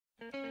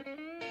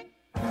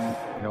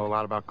You know a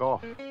lot about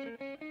golf.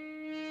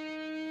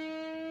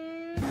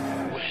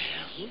 Well,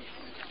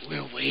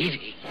 we're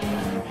waiting.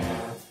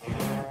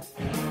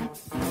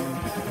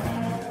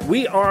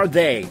 We are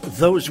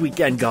those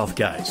weekend golf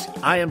guys.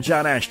 I am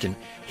John Ashton.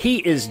 He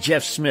is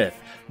Jeff Smith.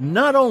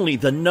 Not only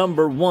the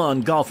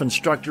 #1 golf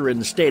instructor in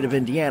the state of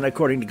Indiana,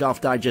 according to Golf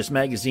Digest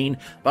magazine,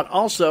 but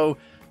also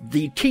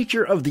the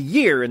teacher of the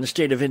year in the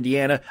state of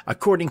Indiana,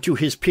 according to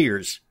his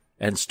peers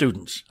and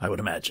students, I would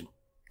imagine.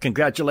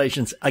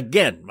 Congratulations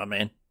again, my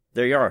man.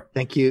 There you are.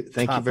 Thank you.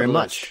 Thank you very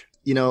much.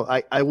 You know,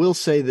 I will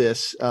say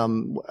this.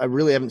 I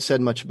really haven't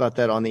said much about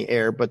that on the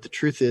air, but the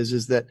truth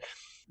is that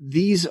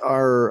these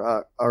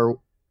are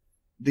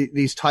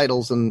these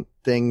titles and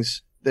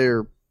things.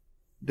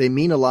 They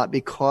mean a lot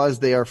because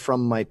they are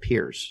from my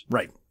peers.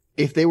 Right.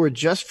 If they were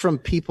just from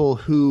people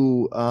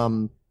who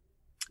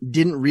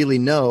didn't really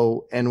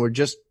know and were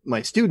just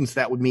my students,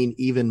 that would mean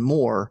even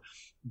more.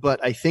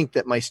 But I think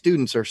that my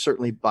students are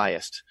certainly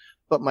biased.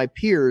 But my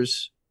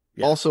peers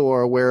also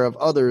are aware of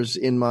others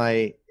in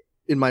my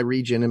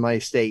region, in my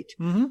state,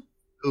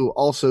 who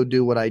also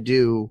do what I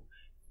do.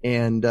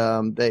 And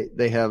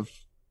they have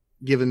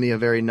given me a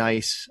very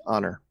nice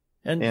honor.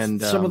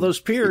 And some of those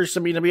peers,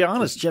 I mean, to be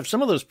honest, Jeff,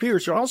 some of those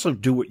peers also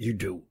do what you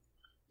do.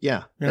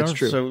 Yeah, that's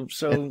true.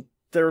 So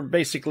they're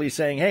basically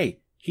saying, hey,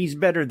 he's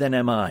better than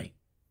am I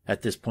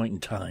at this point in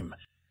time.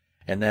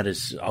 And that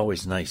is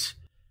always nice.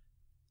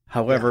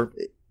 However,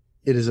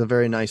 it is a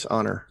very nice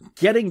honor.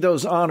 Getting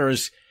those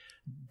honors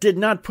did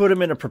not put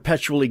him in a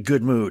perpetually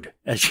good mood,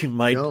 as you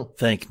might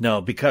think.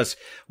 No, because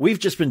we've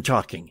just been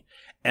talking,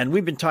 and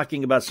we've been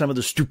talking about some of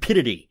the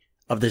stupidity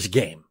of this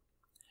game.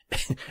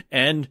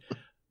 And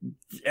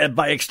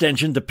by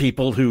extension, the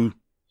people who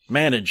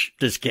manage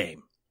this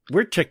game.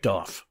 We're ticked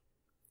off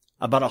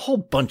about a whole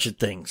bunch of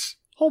things.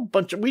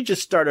 We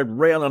just started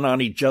railing on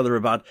each other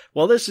about,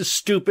 well, this is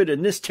stupid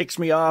and this ticks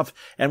me off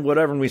and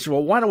whatever. And we said,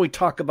 well, why don't we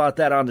talk about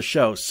that on the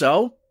show?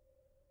 So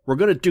we're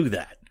going to do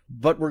that,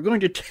 but we're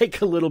going to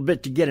take a little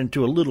bit to get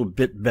into a little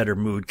bit better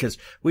mood because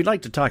we'd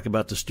like to talk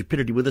about the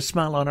stupidity with a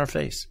smile on our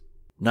face,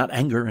 not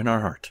anger in our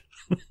heart.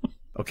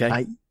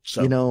 Okay.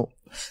 You know,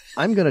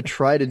 I'm going to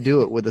try to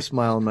do it with a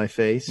smile on my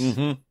face.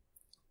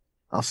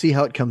 I'll see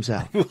how it comes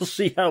out. We'll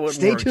see how it works.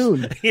 Stay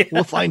tuned. Yeah.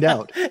 We'll find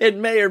out. It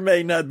may or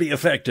may not be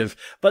effective,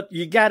 but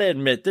you got to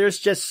admit, there's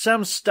just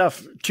some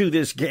stuff to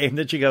this game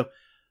that you go,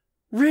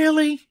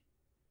 really?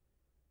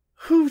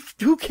 Who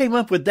came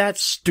up with that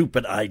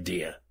stupid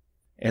idea?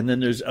 And then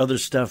there's other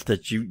stuff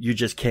that you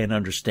just can't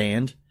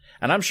understand.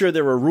 And I'm sure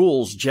there are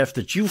rules, Jeff,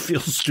 that you feel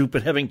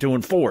stupid having to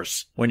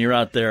enforce when you're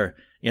out there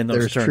in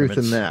those tournaments.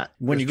 There's truth in that.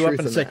 When you go up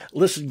and say,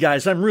 listen,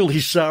 guys, I'm really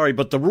sorry,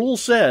 but the rule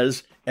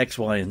says X,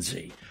 Y, and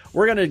Z.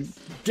 We're going to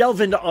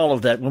delve into all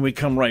of that when we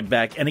come right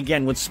back. And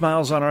again, with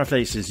smiles on our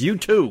faces, you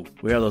too.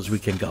 We are those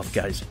weekend golf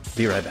guys.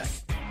 Be right back.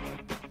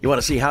 You want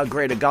to see how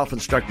great a golf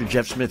instructor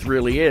Jeff Smith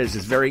really is?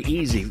 It's very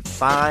easy.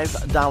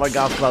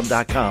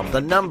 $5golfclub.com.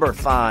 The number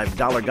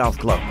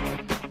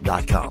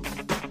 $5golfclub.com.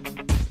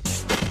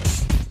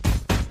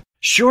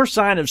 Sure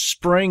sign of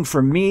spring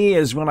for me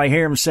is when I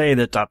hear him say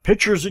that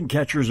pitchers and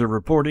catchers are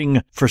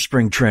reporting for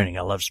spring training.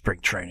 I love spring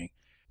training.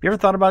 You ever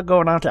thought about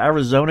going out to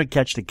Arizona,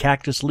 catch the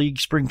Cactus League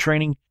spring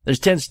training? There's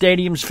 10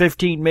 stadiums,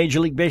 15 Major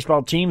League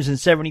Baseball teams, and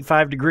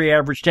 75-degree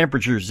average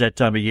temperatures that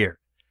time of year.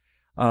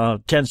 10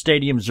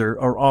 stadiums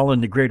are all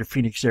in the greater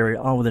Phoenix area,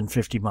 all within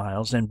 50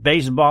 miles. And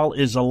baseball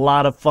is a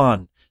lot of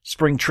fun.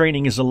 Spring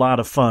training is a lot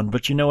of fun.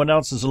 But you know what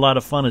else is a lot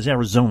of fun is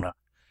Arizona.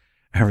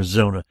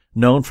 Arizona,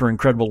 known for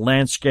incredible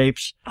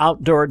landscapes,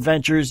 outdoor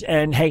adventures,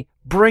 and hey,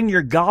 bring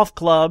your golf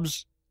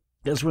clubs.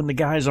 Because when the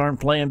guys aren't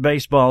playing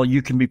baseball,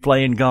 you can be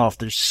playing golf.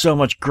 There's so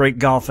much great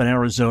golf in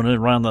Arizona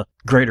around the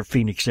greater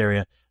Phoenix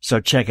area. So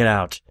check it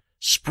out.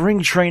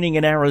 Spring training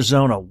in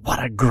Arizona.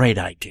 What a great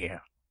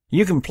idea.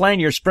 You can plan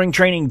your spring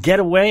training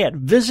getaway at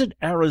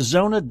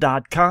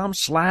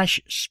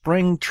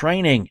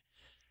visitarizona.com/springtraining.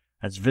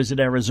 That's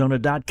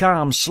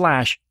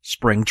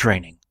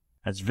visitarizona.com/springtraining.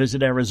 That's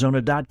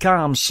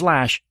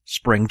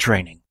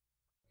visitarizona.com/springtraining.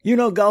 You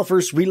know,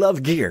 golfers, we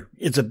love gear.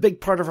 It's a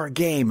big part of our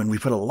game, and we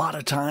put a lot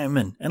of time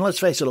and let's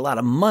face it, a lot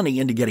of money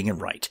into getting it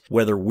right,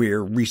 whether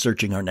we're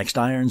researching our next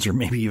irons or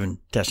maybe even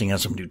testing out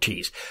some new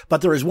tees.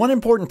 But there is one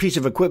important piece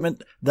of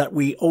equipment that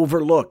we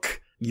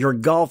overlook, your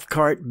golf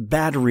cart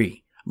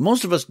battery.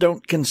 Most of us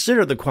don't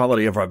consider the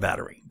quality of our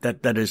battery.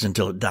 That is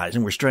until it dies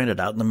and we're stranded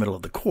out in the middle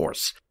of the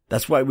course.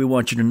 That's why we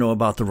want you to know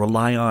about the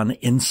Rely-On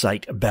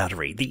Insight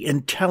battery, the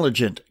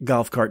intelligent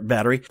golf cart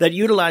battery that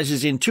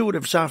utilizes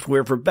intuitive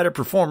software for better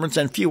performance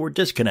and fewer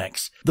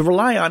disconnects. The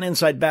Rely-On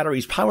Insight battery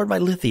is powered by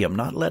lithium,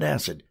 not lead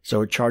acid,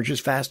 so it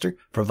charges faster,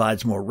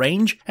 provides more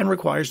range, and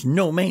requires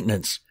no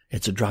maintenance.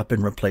 It's a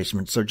drop-in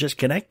replacement, so just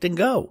connect and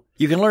go.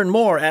 You can learn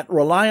more at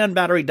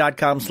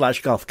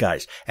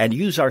RelyOnBattery.com/golfguys and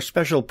use our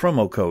special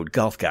promo code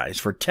GolfGuys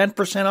for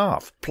 10%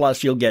 off.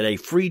 Plus, you'll get a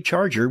free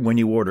charger when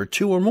you order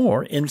 2 or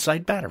more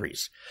Insight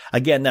batteries.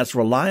 Again, that's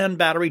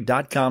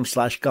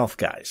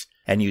RelyOnBattery.com/golfguys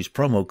and use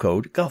promo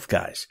code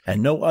GolfGuys.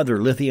 And no other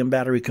lithium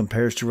battery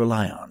compares to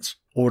Rely-On's.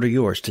 Order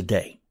yours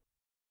today.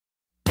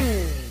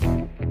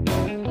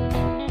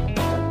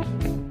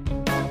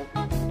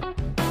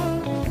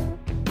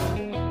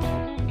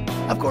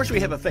 Of course, we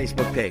have a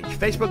Facebook page,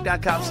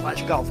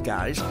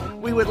 facebook.com/golfguys.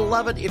 We would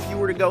love it if you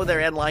were to go there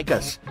and like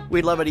us.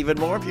 We'd love it even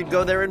more if you'd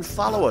go there and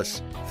follow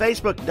us,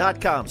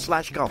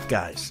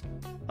 facebook.com/golfguys.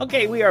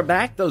 Okay, we are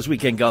back. Those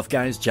Weekend Golf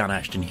Guys. John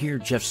Ashton here,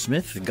 Jeff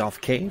Smith, the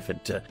Golf Cave.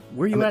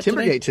 Where are you at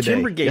Timbergate today?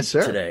 Timbergate yes,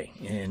 sir. today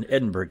in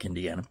Edinburgh,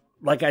 Indiana.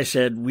 Like I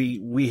said,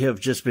 we have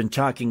just been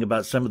talking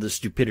about some of the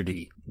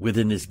stupidity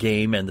within this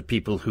game and the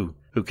people who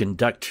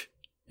conduct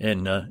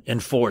and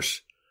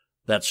enforce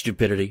that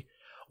stupidity.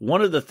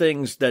 One of the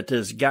things that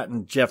has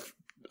gotten Jeff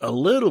a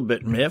little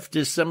bit miffed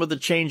is some of the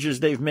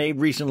changes they've made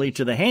recently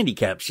to the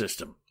handicap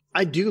system.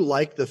 I do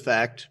like the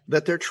fact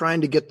that they're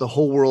trying to get the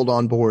whole world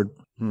on board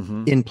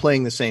in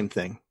playing the same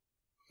thing.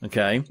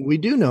 Okay. We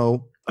do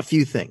know a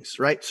few things,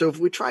 right? So if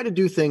we try to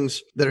do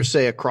things that are,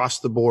 say, across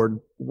the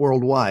board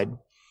worldwide,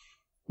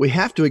 we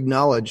have to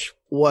acknowledge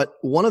what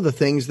one of the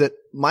things that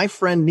my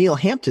friend Neil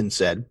Hampton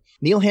said.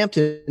 Neil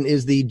Hampton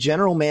is the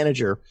general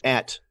manager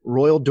at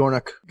Royal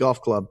Dornoch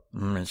Golf Club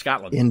in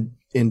Scotland.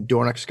 In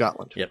Dornoch,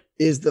 Scotland. Yep.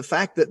 Is the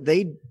fact that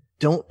they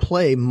don't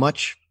play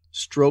much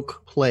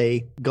stroke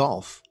play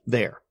golf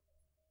there.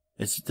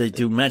 They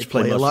do match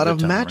play. A lot of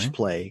time, match right?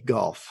 play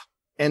golf.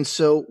 And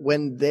so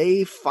when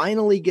they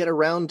finally get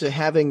around to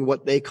having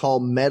what they call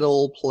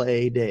medal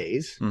play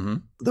days,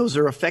 those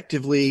are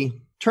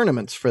effectively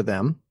tournaments for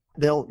them.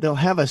 They'll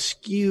have a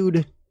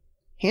skewed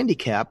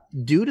handicap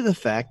due to the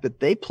fact that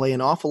they play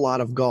an awful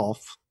lot of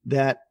golf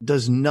that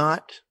does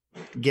not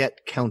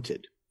get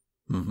counted,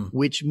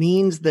 which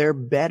means they're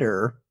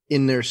better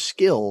in their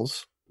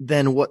skills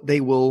than what they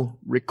will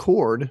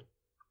record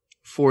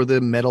for the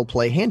medal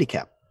play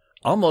handicap.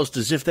 Almost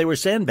as if they were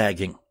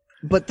sandbagging.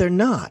 But they're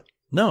not.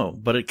 No,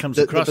 but it comes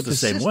across the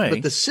same way.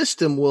 But the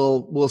system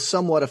will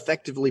somewhat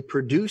effectively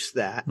produce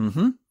that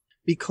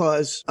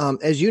because,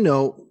 as you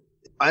know,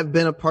 I've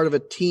been a part of a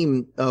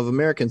team of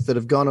Americans that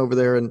have gone over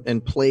there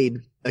and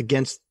played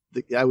against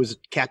I was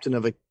captain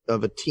of a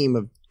team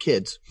of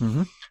kids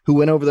who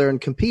went over there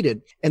and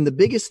competed. And the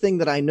biggest thing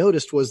that I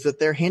noticed was that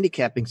their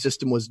handicapping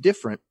system was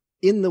different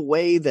in the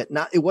way that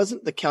it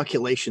wasn't the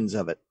calculations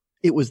of it.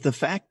 It was the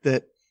fact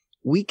that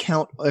we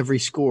count every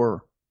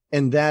score,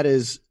 and that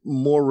is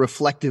more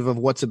reflective of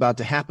what's about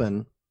to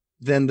happen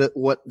than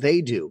what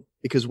they do.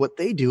 Because what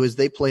they do is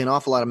they play an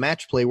awful lot of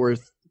match play where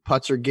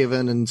putts are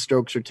given and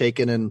strokes are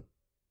taken and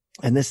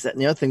this, that,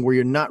 and the other thing where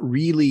you're not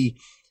really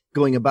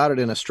going about it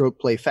in a stroke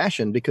play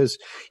fashion because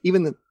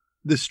even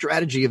the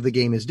strategy of the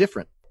game is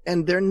different.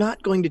 And they're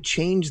not going to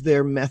change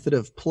their method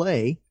of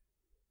play.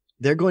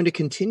 They're going to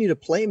continue to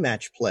play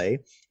match play,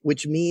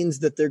 which means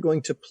that they're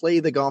going to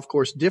play the golf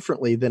course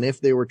differently than if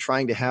they were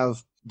trying to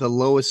have the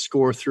lowest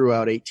score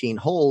throughout 18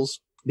 holes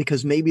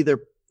because maybe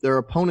their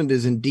opponent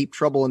is in deep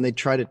trouble and they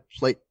try to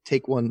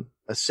take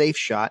a safe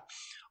shot,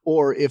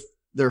 or if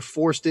they're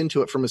forced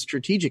into it from a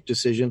strategic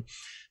decision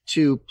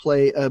to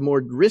play a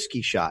more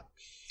risky shot.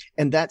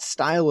 And that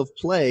style of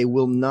play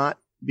will not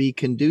be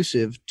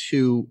conducive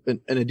to,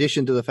 in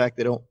addition to the fact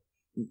they don't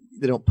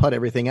putt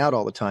everything out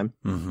all the time.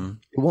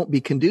 It won't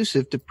be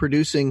conducive to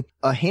producing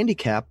a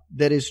handicap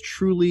that is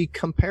truly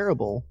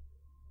comparable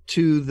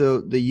to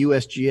the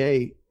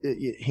USGA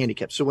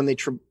handicap. So when they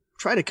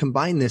try to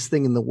combine this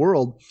thing in the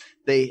world,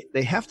 they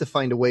have to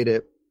find a way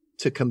to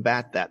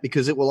combat that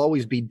because it will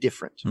always be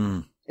different.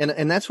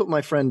 And that's what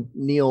my friend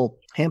Neil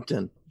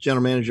Hampton,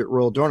 general manager at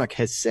Royal Dornoch,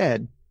 has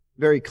said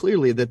very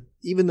clearly, that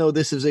even though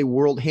this is a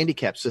world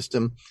handicap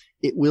system,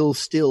 it will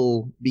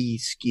still be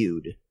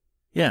skewed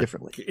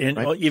differently. And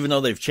right? even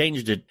though they've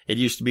changed it, it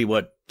used to be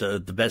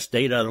the best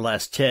 8 out of the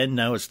last 10.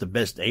 Now it's the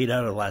best 8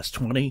 out of the last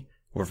 20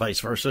 or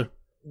vice versa.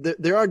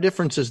 There are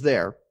differences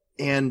there,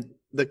 and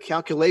the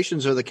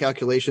calculations are the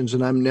calculations,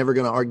 and I'm never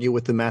going to argue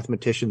with the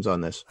mathematicians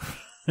on this.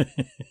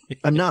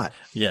 I'm not.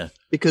 Yeah.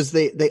 Because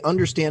they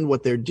understand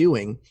what they're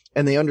doing,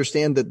 and they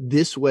understand that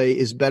this way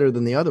is better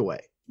than the other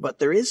way. But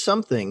there is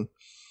something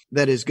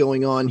that is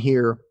going on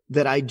here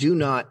that I do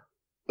not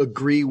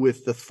agree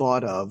with the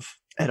thought of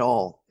at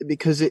all,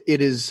 because it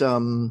is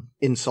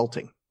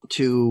insulting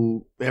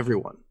to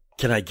everyone.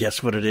 Can I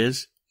guess what it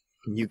is?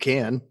 You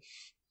can.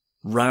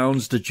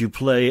 Rounds that you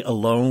play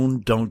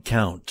alone don't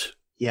count.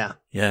 Yeah.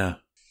 Yeah.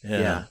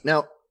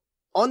 Now,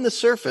 on the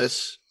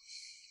surface,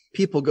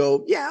 people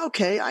go, yeah,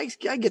 okay, I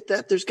get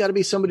that. There's got to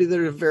be somebody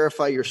there to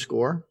verify your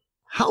score.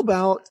 How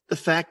about the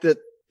fact that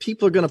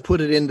people are going to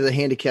put it into the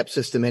handicap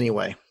system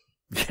anyway?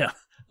 Yeah.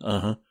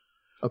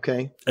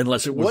 Okay.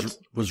 Unless it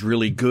was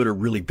really good or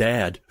really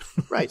bad.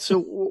 Right. So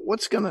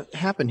what's going to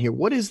happen here?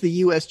 What is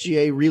the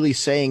USGA really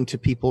saying to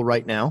people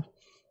right now?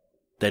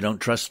 They don't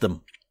trust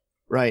them.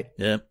 Right.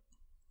 Yeah.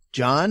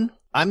 John,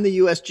 I'm the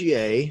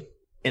USGA,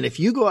 and if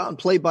you go out and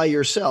play by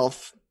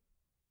yourself,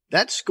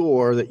 that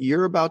score that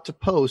you're about to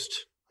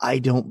post, I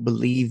don't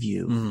believe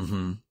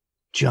you.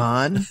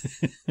 John,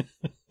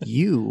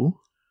 you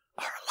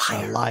are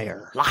a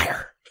liar.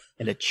 Liar.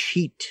 And a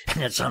cheat.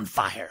 And it's on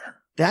fire.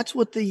 That's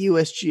what the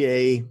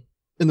USGA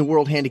in the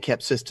World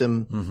Handicap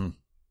System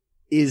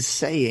is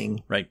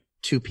saying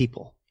to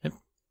people. Yep.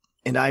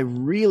 And I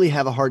really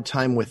have a hard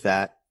time with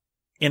that.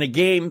 In a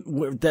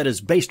game that is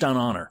based on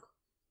honor.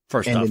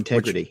 First and off,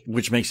 integrity.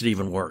 which makes it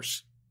even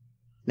worse.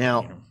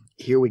 Now,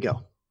 here we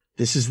go.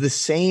 This is the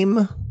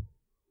same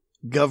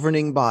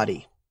governing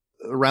body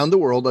around the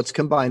world. Let's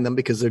combine them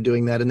because they're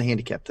doing that in the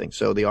handicap thing.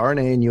 So the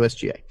RNA and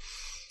USGA,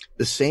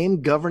 the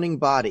same governing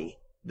body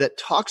that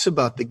talks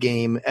about the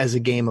game as a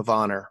game of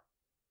honor.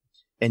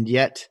 And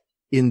yet,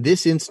 in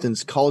this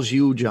instance, calls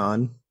you,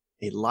 John,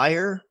 a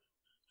liar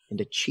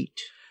and a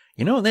cheat.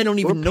 You know, they don't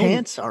even know. Your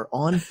pants are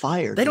on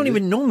fire. They don't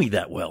even know me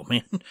that well,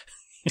 man.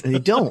 They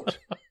don't.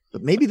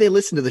 But maybe they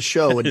listened to the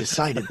show and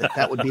decided that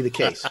that would be the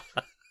case.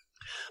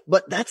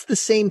 But that's the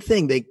same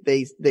thing.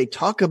 They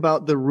talk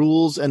about the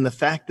rules and the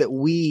fact that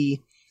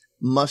we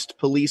must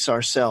police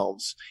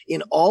ourselves.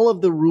 In all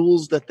of the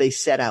rules that they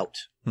set out,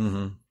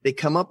 they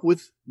come up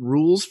with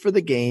rules for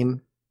the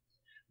game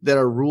that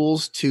are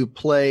rules to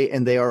play,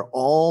 and they are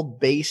all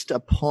based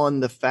upon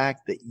the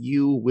fact that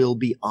you will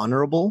be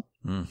honorable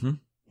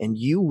and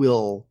you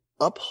will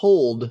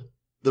uphold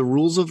the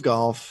rules of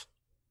golf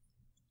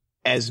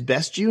as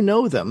best you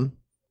know them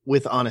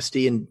with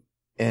honesty.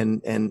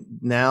 And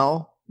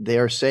now they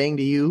are saying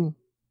to you,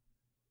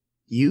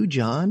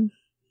 John,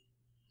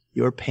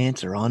 your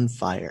pants are on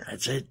fire.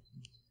 That's it.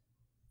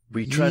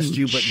 We trust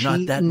you, but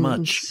not that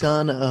much.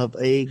 Son of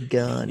a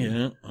gun.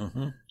 Yeah.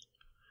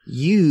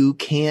 You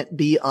can't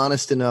be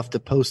honest enough to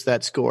post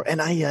that score.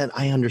 And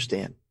I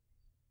understand.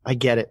 I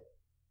get it.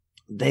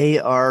 They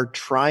are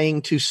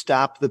trying to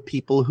stop the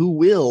people who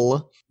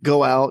will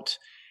go out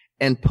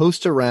and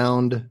post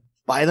around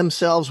by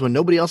themselves when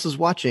nobody else is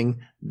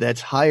watching that's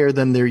higher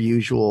than their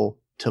usual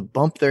to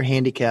bump their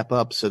handicap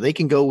up so they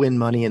can go win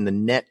money in the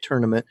net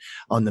tournament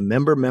on the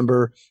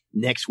member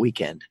next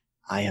weekend.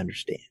 I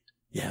understand.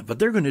 Yeah, but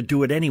they're going to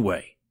do it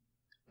anyway.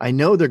 I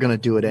know they're going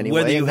to do it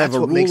anyway. Whether you have that's a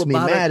what rule makes me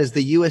about mad it. is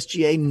the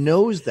USGA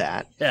knows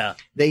that. Yeah.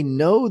 They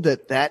know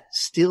that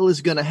still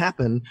is going to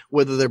happen,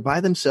 whether they're by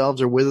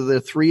themselves or whether they're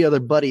three other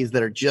buddies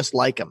that are just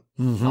like them.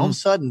 And all of a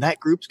sudden, that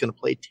group's going to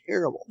play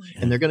terrible,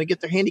 and they're going to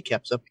get their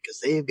handicaps up because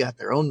they've got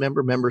their own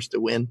members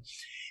to win.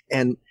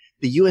 And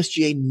the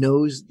USGA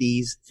knows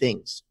these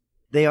things.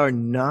 They are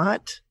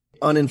not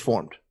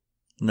uninformed.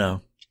 No.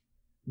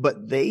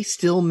 But they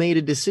still made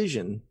a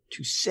decision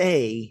to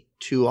say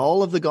to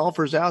all of the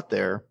golfers out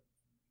there,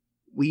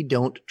 we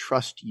don't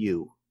trust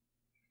you.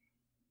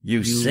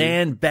 You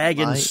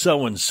sandbagging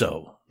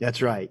so-and-so.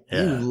 That's right.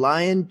 Yeah. You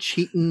lying,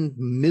 cheating,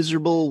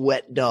 miserable,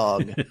 wet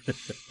dog.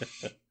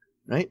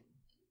 Right?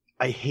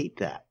 I hate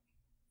that.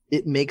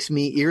 It makes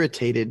me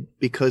irritated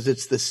because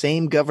it's the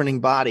same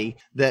governing body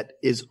that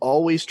is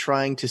always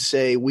trying to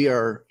say we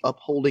are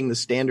upholding the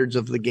standards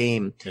of the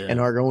game and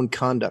our own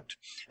conduct.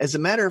 As a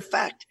matter of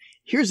fact,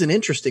 here's an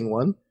interesting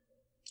one.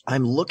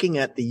 I'm looking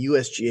at the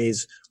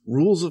USGA's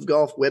Rules of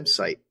Golf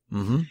website.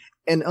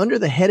 And under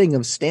the heading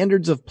of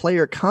Standards of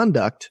Player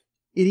Conduct,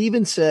 it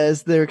even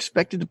says they're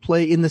expected to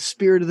play in the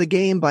spirit of the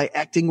game by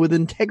acting with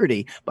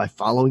integrity, by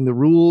following the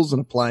rules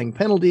and applying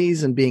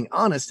penalties and being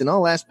honest in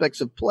all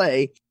aspects of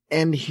play.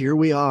 And here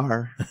we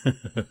are.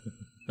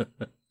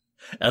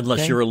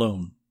 Unless you're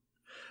alone.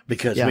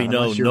 Because we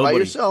know unless you're by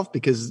yourself,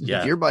 because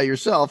if you're by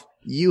yourself,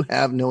 you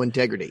have no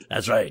integrity.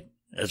 That's right.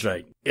 That's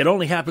right. It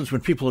only happens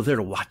when people are there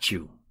to watch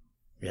you.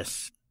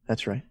 Yes.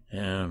 That's right.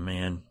 Yeah,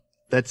 man.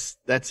 That's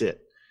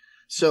it.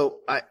 So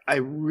I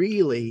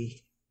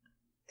really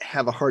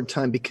have a hard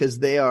time because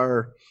they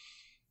are,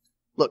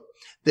 look,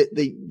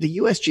 the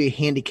USGA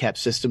handicap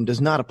system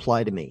does not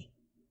apply to me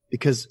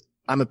because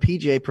I'm a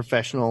PGA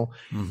professional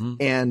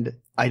and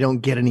I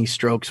don't get any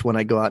strokes when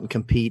I go out and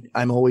compete.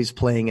 I'm always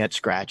playing at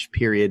scratch,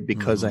 period,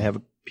 because I have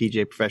a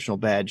PGA professional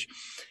badge.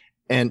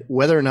 And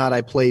whether or not I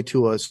play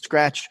to a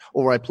scratch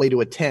or I play to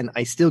a 10,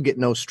 I still get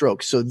no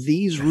strokes. So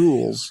these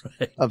rules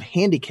of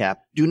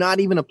handicap do not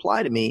even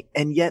apply to me.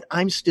 And yet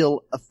I'm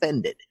still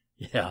offended.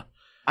 Yeah.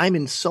 I'm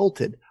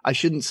insulted. I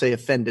shouldn't say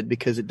offended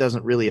because it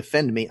doesn't really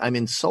offend me. I'm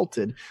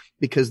insulted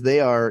because they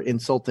are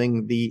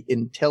insulting the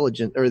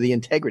intelligence or the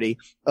integrity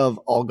of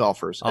all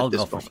golfers at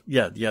this point.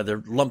 Yeah.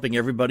 They're lumping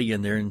everybody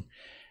in there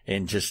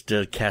and just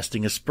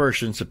casting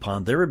aspersions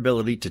upon their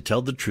ability to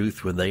tell the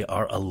truth when they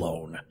are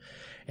alone.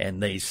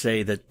 And they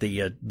say that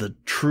the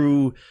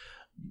true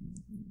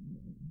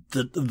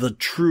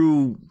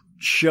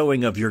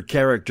showing of your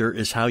character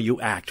is how you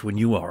act when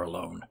you are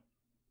alone,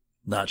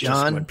 not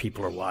just when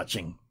people are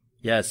watching.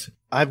 Yes.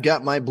 I've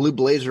got my blue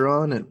blazer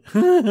on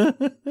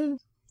and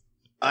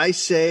I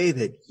say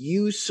that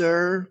you,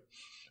 sir,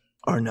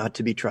 are not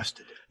to be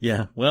trusted.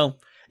 Yeah. Well,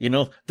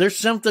 there's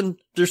something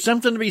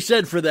to be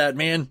said for that,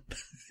 man.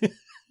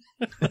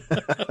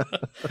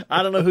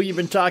 I don't know who you've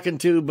been talking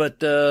to, but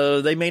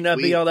they may not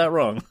be all that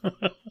wrong.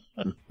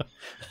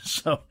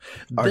 So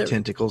our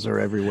tentacles are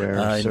everywhere,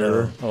 I sir.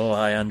 know. Oh,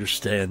 I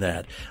understand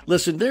that.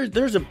 Listen,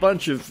 there's a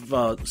bunch of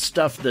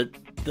stuff that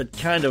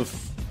kind of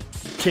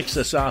ticks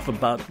us off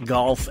about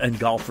golf and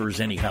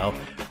golfers anyhow.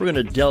 We're going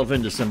to delve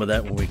into some of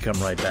that when we come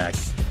right back.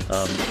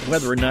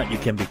 Whether or not you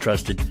can be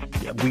trusted,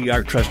 we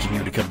are trusting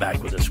you to come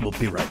back with us. We'll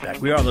be right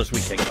back. We are This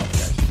Week Golf,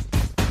 guys.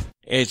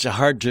 It's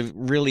hard to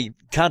really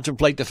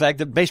contemplate the fact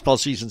that baseball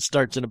season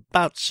starts in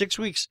about 6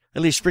 weeks.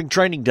 At least spring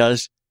training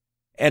does.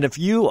 And if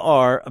you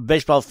are a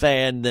baseball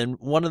fan, then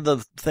one of the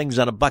things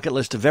on a bucket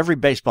list of every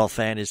baseball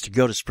fan is to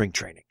go to spring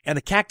training. And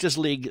the Cactus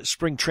League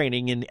spring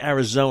training in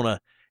Arizona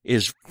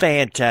is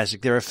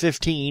fantastic. There are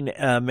 15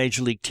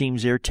 major league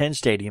teams there, 10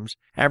 stadiums,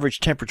 average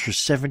temperature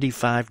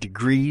 75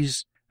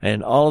 degrees,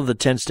 and all of the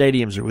 10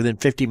 stadiums are within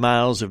 50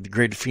 miles of the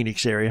greater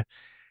Phoenix area.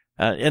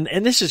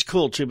 And this is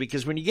cool too,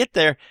 because when you get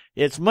there,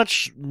 it's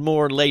much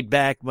more laid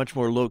back, much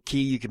more low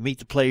key. You can meet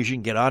the players, you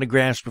can get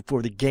autographs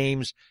before the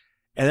games.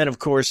 And then, of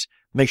course,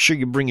 make sure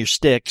you bring your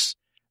sticks,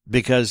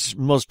 because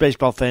most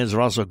baseball fans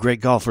are also great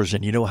golfers,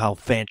 and you know how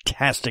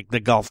fantastic the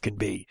golf can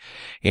be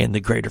in the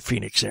greater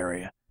Phoenix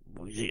area.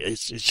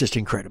 It's just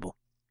incredible.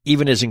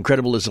 Even as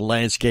incredible as the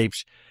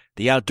landscapes,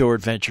 the outdoor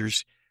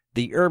adventures,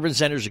 the urban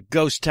centers of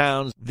ghost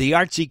towns, the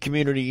artsy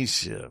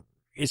communities,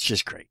 it's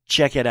just great.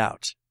 Check it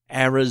out.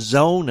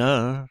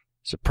 Arizona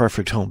is a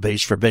perfect home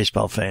base for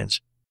baseball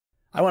fans.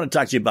 I want to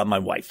talk to you about my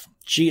wife.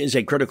 She is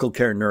a critical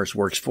care nurse,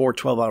 works 4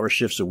 12-hour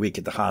shifts a week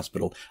at the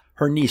hospital.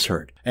 Her knee's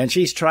hurt, and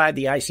she's tried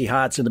the icy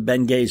hots and the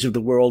Bengays of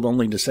the world,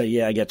 only to say,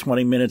 yeah, I get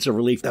 20 minutes of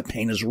relief. The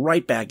pain is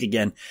right back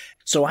again.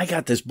 So I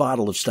got this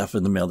bottle of stuff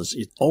in the mail. This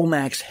is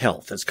Omax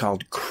Health. It's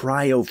called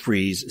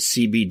CryoFreeze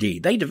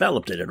CBD. They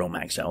developed it at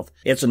Omax Health.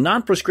 It's a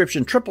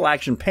non-prescription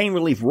triple-action pain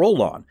relief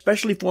roll-on,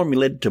 specially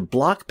formulated to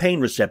block pain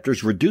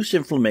receptors, reduce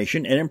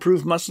inflammation, and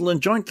improve muscle and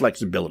joint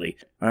flexibility.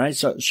 All right,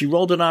 so she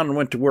rolled it on and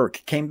went to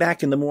work. Came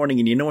back in the morning,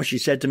 and you know what she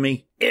said to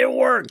me? It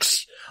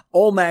works!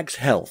 Omax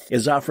Health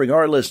is offering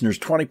our listeners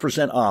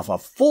 20% off a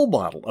full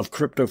bottle of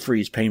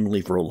CryptoFreeze Pain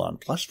Relief Roll-On,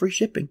 plus free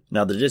shipping.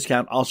 Now, the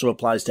discount also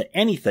applies to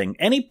anything,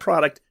 any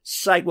product,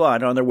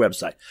 site-wide on their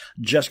website.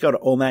 Just go to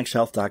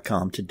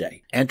omaxhealth.com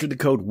today. Enter the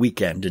code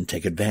WEEKEND and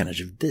take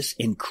advantage of this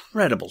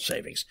incredible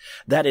savings.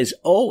 That is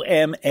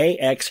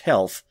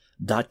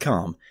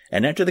omaxhealth.com,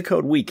 and enter the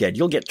code WEEKEND.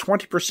 You'll get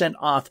 20%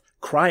 off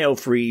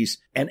CryoFreeze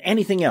and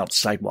anything else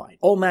site-wide.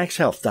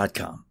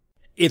 omaxhealth.com.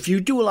 If you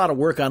do a lot of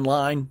work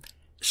online,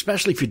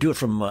 especially if you do it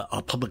from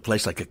a public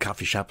place like a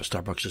coffee shop, a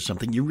Starbucks or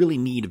something, you really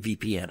need a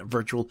VPN, a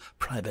virtual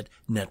private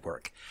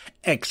network.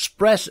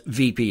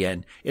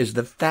 ExpressVPN is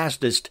the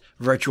fastest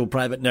virtual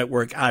private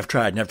network I've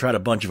tried, and I've tried a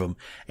bunch of them,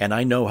 and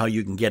I know how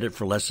you can get it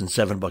for less than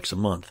 $7 a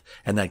month,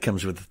 and that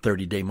comes with a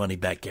 30-day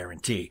money-back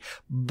guarantee.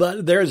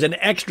 But there's an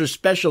extra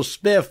special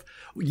spiff.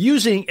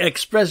 Using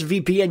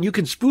ExpressVPN, you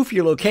can spoof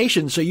your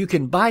location so you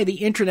can buy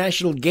the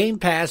International Game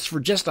Pass for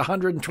just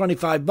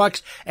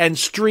 $125 and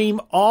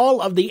stream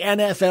all of the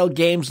NFL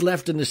games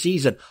left in the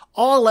season.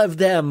 All of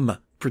them.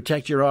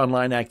 Protect your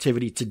online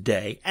activity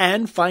today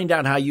and find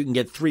out how you can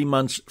get 3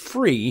 months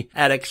free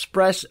at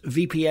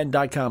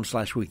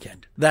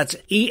expressvpn.com/weekend. That's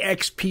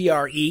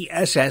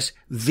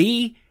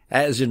EXPRESSV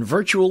as in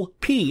virtual,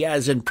 P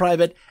as in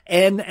private,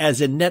 N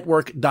as in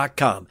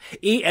network.com.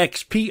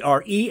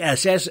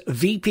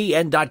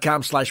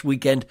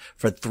 EXPRESSVPN.com/weekend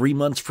for 3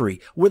 months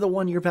free with a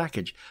 1-year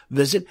package.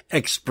 Visit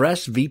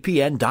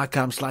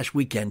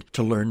expressvpn.com/weekend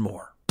to learn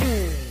more.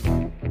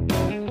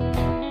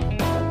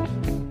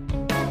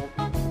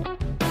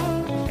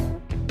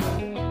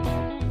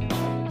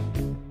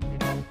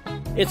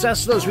 It's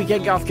us, those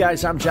weekend golf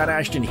guys. I'm John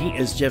Ashton. He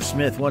is Jeff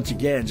Smith. Once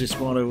again, just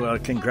want to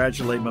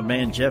congratulate my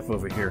man Jeff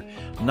over here.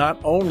 Not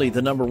only the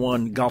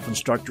 #1 golf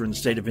instructor in the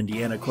state of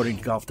Indiana, according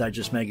to Golf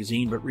Digest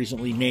magazine, but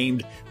recently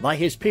named by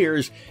his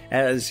peers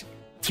as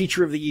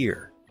Teacher of the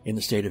Year in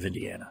the state of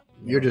Indiana.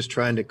 You're just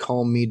trying to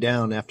calm me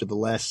down after the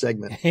last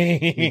segment.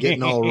 You're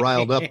getting all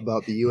riled up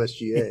about the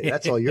USGA.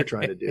 That's all you're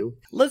trying to do.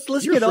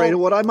 You're afraid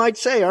of what I might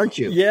say, aren't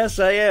you? Yes,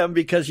 I am,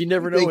 because you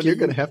never know. I think you're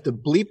going to have to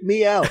bleep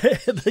me out.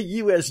 The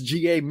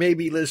USGA may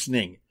be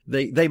listening.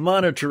 They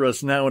monitor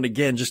us now and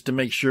again just to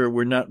make sure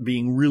we're not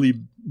being really,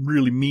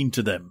 really mean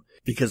to them,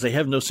 because they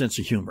have no sense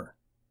of humor.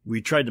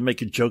 We tried to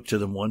make a joke to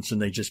them once, and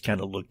they just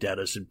kind of looked at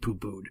us and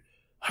poo-pooed.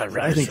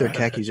 I think their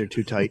khakis are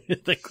too tight.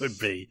 That could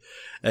be.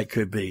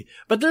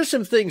 But there's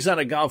some things on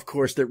a golf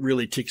course that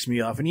really ticks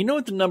me off. And you know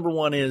what the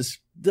 #1 is?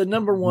 The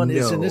 #1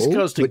 is, and this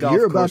goes to golf course.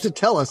 You're about to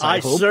tell us, I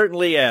hope.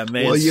 Certainly am,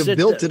 man. Well, you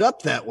built it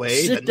up that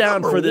way. Sit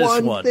down for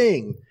this one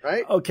thing,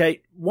 right?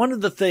 Okay. One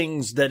of the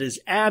things that is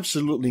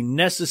absolutely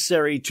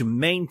necessary to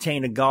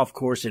maintain a golf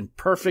course in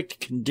perfect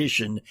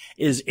condition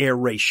is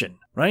aeration,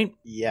 right?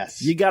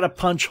 Yes. You got to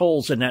punch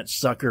holes in that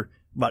sucker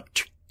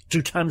about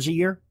two times a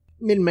year.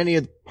 In many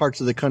parts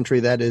of the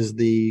country, that is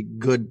the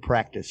good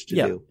practice to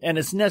do. And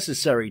it's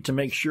necessary to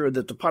make sure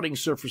that the putting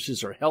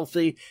surfaces are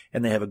healthy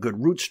and they have a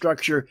good root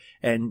structure,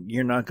 and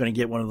you're not going to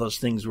get one of those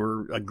things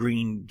where a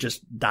green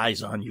just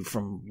dies on you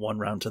from one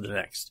round to the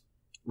next.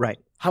 Right.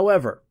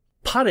 However,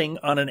 putting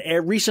on an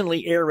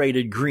recently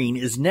aerated green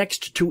is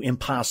next to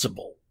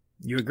impossible.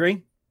 You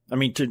agree? I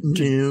mean, to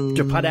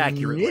putt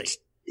accurately.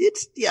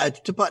 It's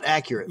to putt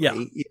accurately. Yeah.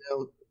 You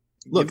know,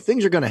 look,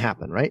 things are going to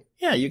happen, right?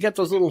 Yeah, you get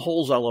those little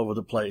holes all over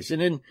the place.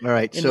 And then, all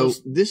right, so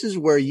this is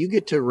where you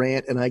get to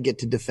rant and I get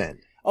to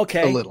defend.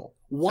 Okay. A little.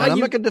 I'm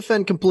not going to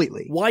defend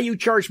completely. Why you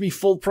charge me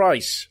full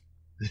price?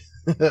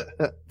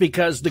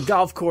 Because the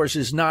golf course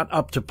is not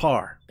up to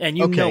par, and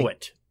you know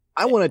it.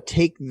 I want to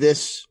take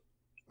this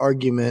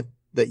argument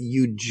that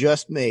you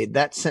just made,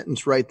 that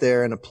sentence right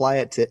there, and apply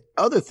it to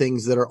other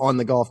things that are on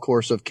the golf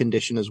course of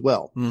condition as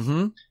well.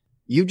 Mm-hmm.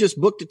 You just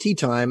booked a tee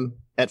time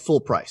at full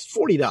price,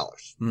 $40.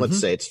 Let's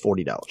say it's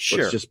 $40. Sure.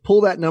 Let's just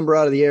pull that number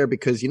out of the air,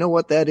 because you know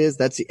what that is?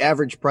 That's the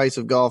average price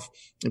of golf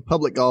and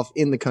public golf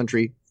in the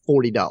country,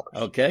 $40.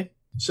 Okay.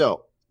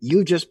 So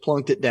you just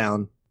plunked it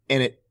down,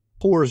 and it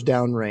pours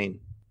down rain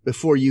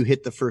before you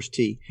hit the first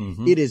tee.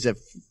 Mm-hmm. It is a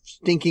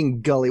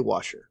stinking gully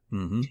washer.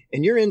 Mm-hmm.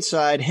 And you're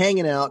inside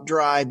hanging out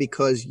dry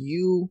because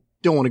you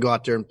don't want to go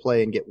out there and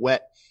play and get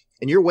wet.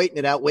 And you're waiting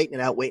it out.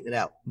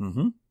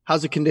 Mm-hmm.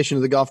 How's the condition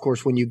of the golf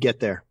course when you get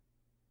there?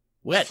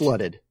 Wet.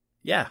 Flooded.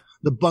 Yeah.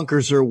 The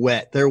bunkers are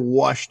wet. They're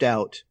washed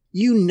out.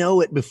 You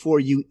know it before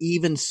you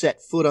even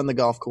set foot on the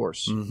golf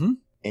course. Mm-hmm.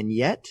 And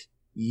yet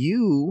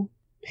you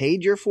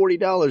paid your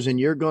 $40 and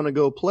you're going to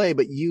go play,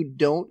 but you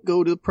don't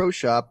go to the pro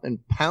shop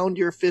and pound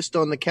your fist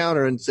on the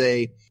counter and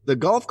say, the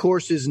golf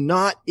course is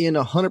not in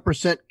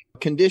 100%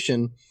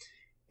 condition,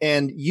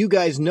 and you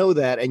guys know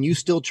that, and you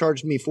still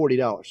charged me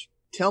 $40.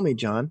 Tell me,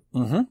 John,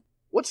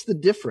 what's the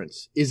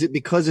difference? Is it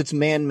because it's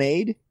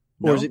man-made,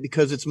 or is it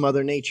because it's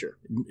Mother Nature?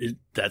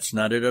 That's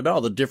not it at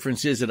all. The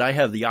difference is that I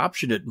have the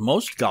option at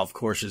most golf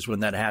courses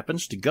when that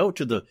happens to go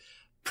to the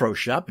pro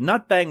shop,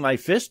 not bang my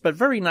fist, but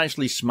very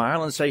nicely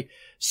smile and say,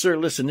 sir,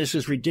 listen, this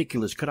is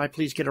ridiculous. Could I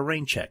please get a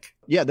rain check?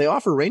 Yeah, they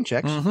offer rain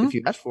checks if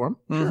you ask for them.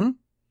 Sure.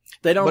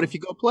 They don't. But if you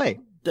go play.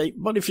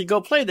 But if you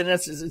go play, then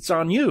it's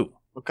on you.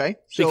 Okay.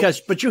 So,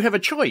 but you have a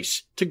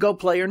choice to go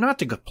play or not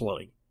to go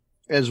play.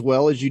 As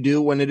well as you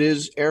do when it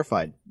is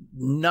airified.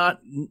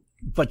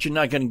 But you're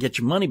not going to get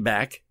your money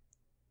back.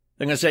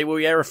 They're going to say, well,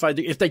 we airified.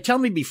 If they tell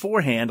me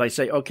beforehand, I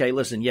say, okay,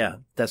 listen, yeah,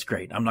 that's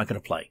great. I'm not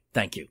going to play.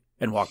 Thank you.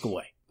 And walk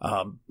away.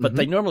 But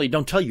they normally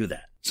don't tell you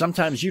that.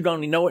 Sometimes you don't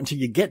even know it until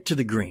you get to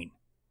the green.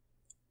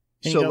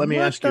 And so let me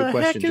ask you a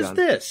question, John. What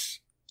the heck is this?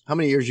 How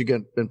many years you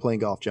been playing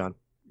golf, John?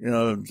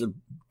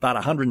 About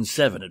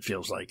 107, it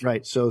feels like.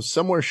 Right. So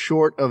somewhere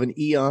short of an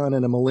eon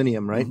and a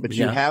millennium, right? But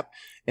you have,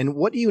 and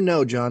what do you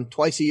know, John?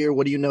 Twice a year,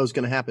 what do you know is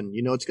going to happen?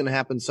 You know it's going to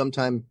happen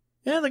sometime.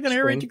 Yeah, they're going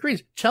to aerate the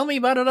greens. Tell me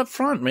about it up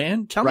front,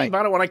 man. Tell me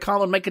about it when I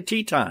call and make a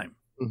tee time.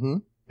 Mm-hmm.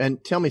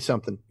 And tell me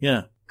something.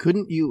 Yeah.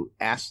 Couldn't you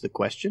ask the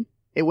question?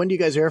 Hey, when do you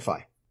guys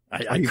airify?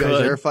 Are you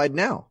guys airified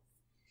now?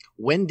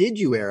 When did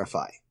you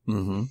airify?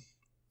 Mm-hmm.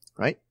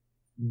 Right?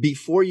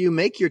 Before you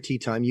make your tee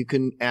time, you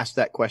can ask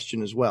that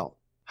question as well.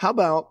 How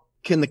about,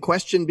 can the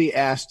question be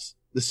asked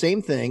the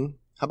same thing?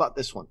 How about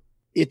this one?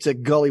 It's a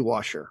gully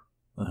washer.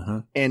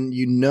 And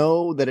you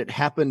know that it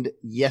happened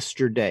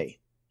yesterday.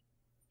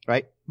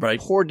 Right? Right.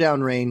 Poured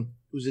down rain.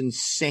 It was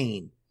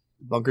insane.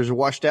 Bunkers are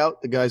washed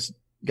out. The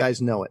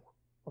guys know it.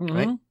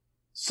 Right?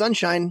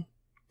 Sunshine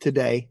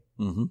today.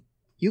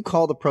 You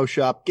call the pro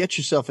shop, get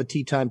yourself a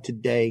tee time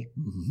today.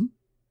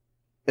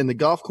 And the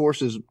golf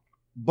courses,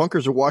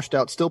 bunkers are washed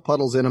out, still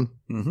puddles in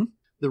them.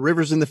 The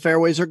rivers and the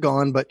fairways are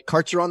gone, but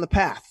carts are on the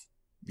path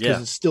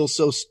because it's still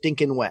so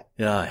stinking wet.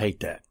 Yeah, I hate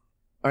that.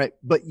 All right.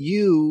 But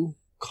you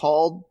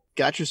called,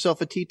 got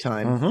yourself a tee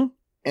time,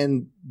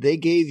 and they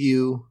gave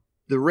you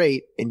the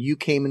rate, and you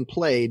came and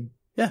played.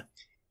 Yeah.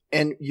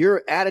 And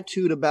your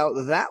attitude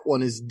about that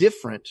one is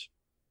different.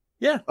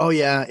 Yeah. Oh,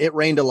 yeah. It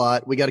rained a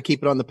lot. We got to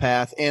keep it on the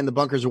path, and the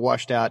bunkers are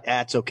washed out.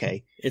 It's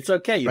okay. It's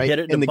okay. You right? hit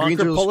it in and the bunker,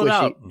 greens are pull it squishy.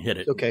 out and hit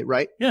it. It's okay,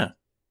 right? Yeah.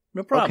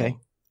 No problem. Okay.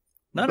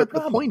 Not but a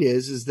problem. The point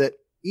is that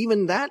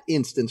even that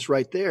instance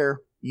right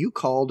there, you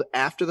called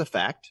after the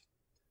fact.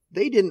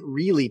 They didn't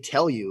really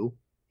tell you,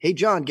 hey,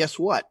 John, guess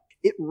what?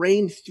 It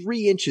rained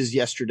 3 inches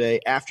yesterday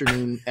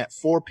afternoon at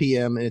 4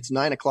 p.m. and it's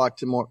 9 o'clock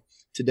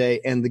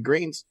today. And the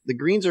greens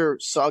are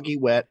soggy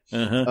wet.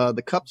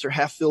 The cups are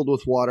half filled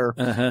with water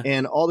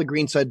and all the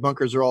greenside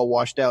bunkers are all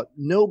washed out.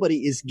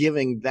 Nobody is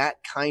giving that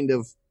kind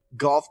of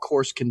golf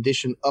course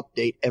condition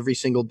update every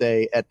single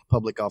day at the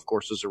public golf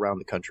courses around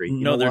the country.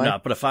 No, they're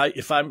not. But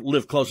if I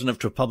live close enough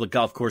to a public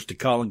golf course to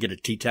call and get a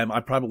tee time,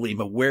 I probably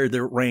am aware that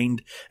it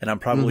rained, and I'm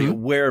probably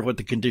aware of what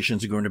the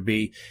conditions are going to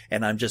be,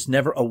 and I'm just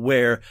never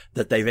aware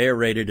that they've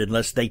aerated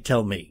unless they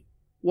tell me.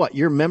 What,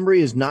 your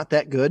memory is not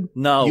that good?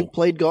 No. You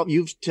played golf.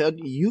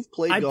 You've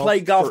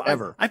played golf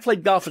forever. I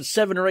played golf at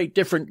 7 or 8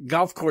 different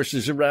golf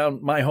courses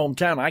around my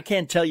hometown. I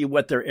can't tell you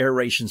what their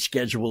aeration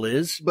schedule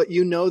is. But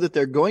you know that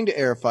they're going to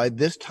aerify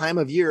this time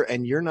of year,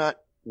 and you're not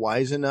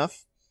wise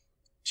enough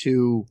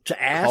to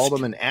ask? Call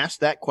them and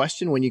ask that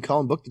question when you call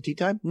and book the tee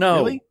time?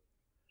 No. Really?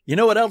 You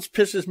know what else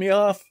pisses me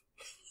off?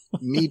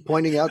 Me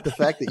pointing out the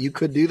fact that you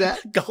could do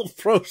that? Golf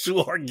pros who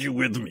argue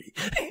with me.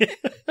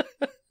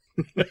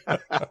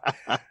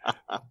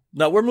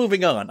 No, we're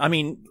moving on. I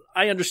mean,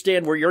 I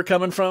understand where you're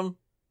coming from,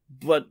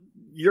 but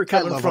you're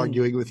coming from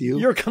arguing with you.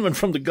 You're coming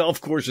from the golf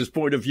course's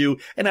point of view,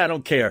 and I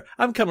don't care.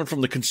 I'm coming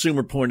from the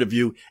consumer point of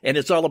view, and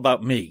it's all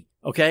about me.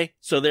 Okay?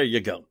 So there you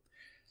go.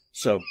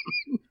 So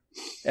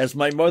as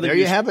my mother there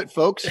you have it,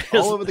 folks.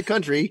 All over the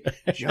country,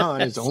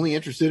 John is only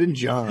interested in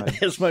John.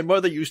 As my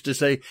mother used to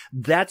say,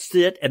 that's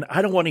it, and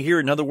I don't want to hear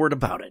another word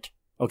about it.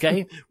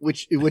 Okay?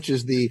 Which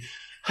is the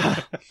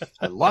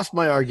I lost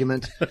my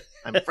argument.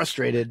 I'm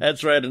frustrated.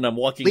 That's right, and I'm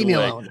walking Leave away.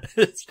 me alone.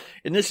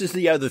 And this is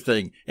the other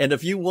thing. And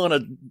if you want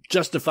to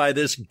justify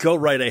this, go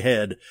right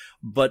ahead.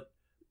 But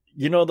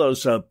you know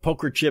those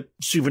poker chip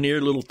souvenir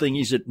little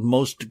thingies that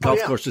most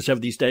golf courses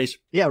have these days?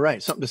 Yeah,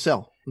 right. Something to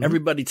sell. Mm-hmm.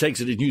 Everybody takes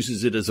it and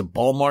uses it as a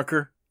ball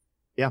marker.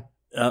 Yeah.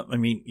 I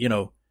mean, you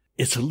know,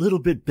 it's a little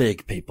bit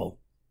big, people.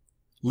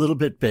 A little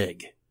bit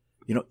big.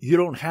 You know, you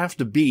don't have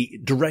to be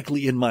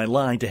directly in my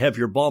line to have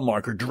your ball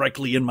marker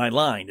directly in my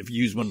line if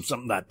you use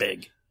something that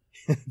big.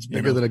 It's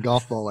bigger than a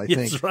golf ball, I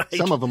think. That's right.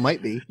 Some of them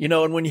might be. You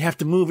know, and when you have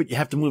to move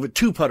it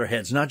 2 putter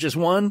heads, not just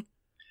one.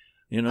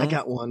 You know, I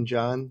got one,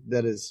 John,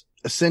 that is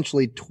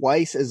essentially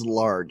twice as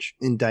large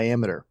in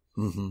diameter.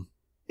 Mm-hmm.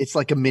 It's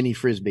like a mini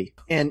Frisbee.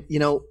 And, you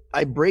know,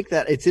 I break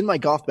that. It's in my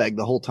golf bag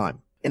the whole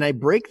time. And I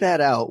break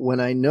that out when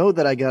I know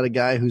that I got a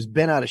guy who's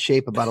been out of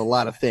shape about a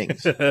lot of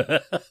things.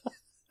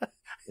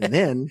 And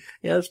then,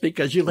 yeah, that's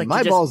because you like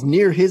my to ball's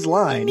near his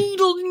line.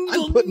 Needle.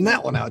 I'm putting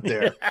that one out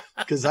there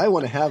because I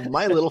want to have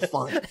my little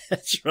fun.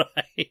 That's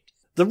right.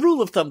 The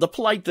rule of thumb, the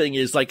polite thing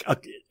is like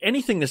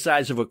anything the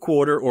size of a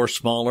quarter or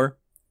smaller.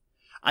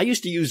 I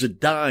used to use a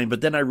dime,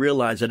 but then I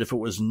realized that if it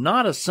was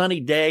not a sunny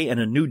day and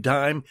a new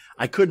dime,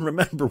 I couldn't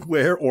remember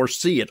where or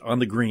see it on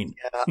the green.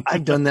 Yeah,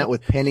 I've done that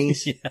with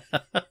pennies.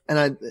 Yeah.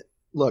 And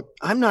look,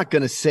 I'm not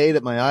going to say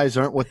that my eyes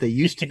aren't what they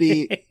used to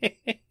be.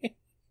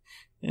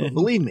 But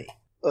believe me,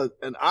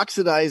 an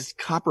oxidized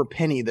copper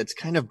penny that's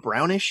kind of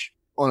brownish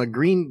on a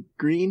green,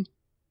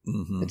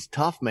 mm-hmm. It's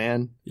tough,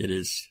 man. It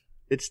is.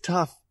 It's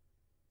tough.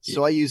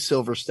 So I use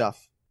silver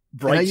stuff.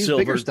 Bright I use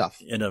silver bigger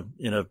stuff.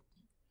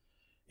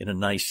 In a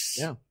nice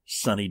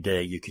sunny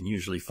day, you can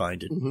usually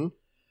find it. Mm-hmm.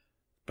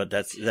 But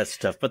that's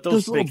tough. But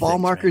those little ball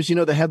markers, man. You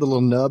know, they have the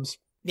little nubs.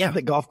 Yeah.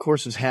 That golf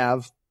courses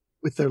have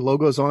with their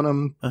logos on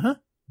them. Uh-huh.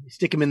 You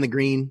stick them in the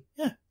green.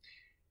 Yeah.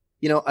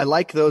 You know, I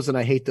like those and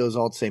I hate those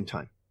all at the same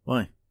time.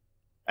 Why?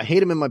 I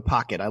hate them in my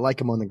pocket. I like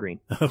them on the green.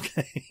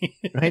 Okay.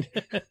 Right?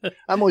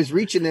 I'm always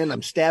reaching in.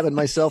 I'm stabbing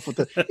myself with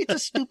it's a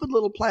stupid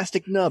little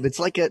plastic nub. It's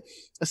like a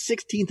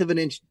 1/16 of an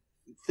inch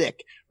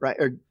thick, right?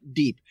 Or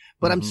deep.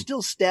 But mm-hmm. I'm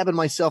still stabbing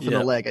myself in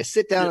the leg. I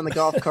sit down in the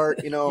golf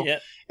cart, you know,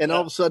 and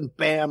all of a sudden,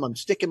 bam, I'm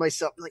sticking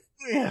myself like,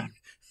 man.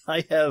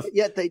 I have.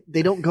 Yet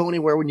they don't go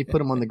anywhere when you put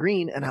them on the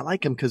green. And I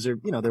like them because they're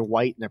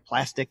white and they're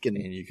plastic and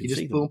you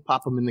just boom,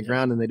 pop them in the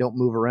ground and they don't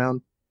move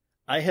around.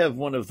 I have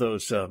one of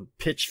those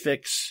pitch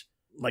fix,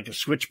 like a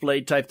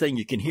switchblade type thing.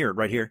 You can hear it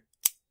right here.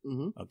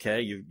 Mm-hmm.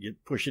 Okay. You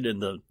push it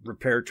and the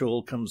repair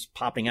tool comes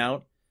popping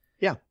out.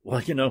 Yeah.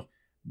 Well, you know,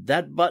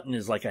 that button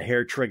is like a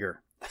hair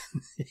trigger.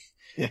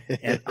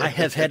 And I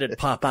have had it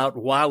pop out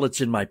while it's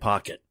in my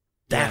pocket.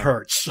 That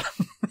hurts.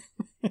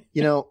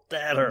 You know,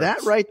 that hurts.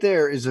 That right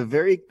there is a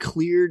very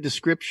clear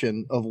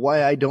description of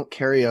why I don't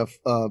carry a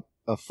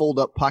fold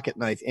up pocket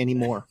knife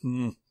anymore.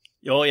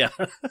 Oh yeah.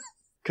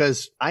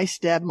 Cause I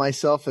stabbed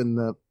myself in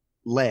the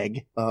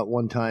leg,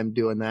 one time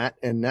doing that.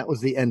 And that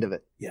was the end of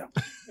it. Yeah.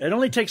 It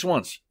only takes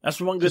once. That's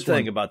the one good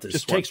thing about this.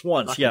 It takes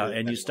once. Yeah.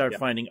 And you start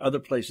finding other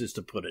places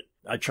to put it.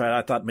 I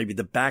thought maybe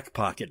the back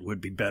pocket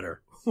would be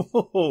better.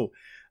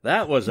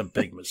 That was a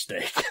big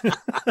mistake.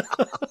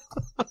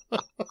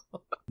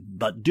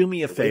 But do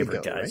me a favor,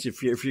 guys. Right?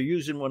 If you're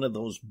using one of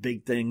those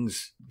big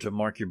things to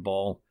mark your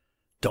ball,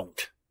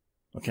 don't.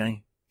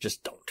 Okay?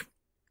 Just don't.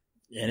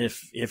 And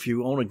if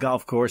you own a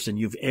golf course and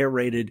you've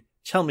aerated,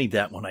 tell me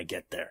that when I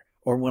get there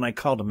or when I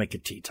call to make a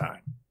tee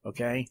time.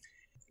 Okay?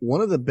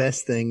 One of the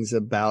best things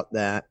about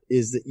that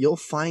is that you'll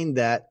find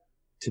that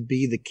to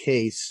be the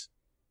case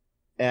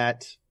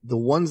at the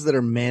ones that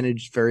are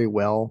managed very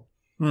well.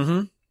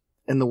 Mm-hmm.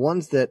 And the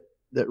ones that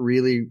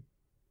really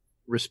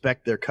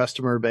respect their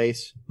customer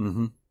base.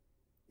 Mm-hmm.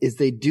 Is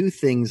they do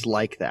things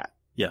like that.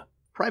 Yeah.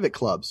 Private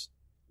clubs,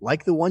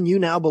 like the one you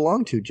now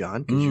belong to,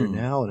 John, because you're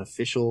now an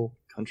official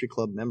country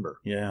club member.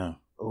 Yeah.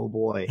 Oh,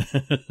 boy.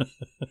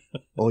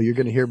 Oh, you're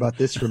going to hear about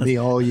this from me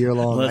all year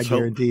long, I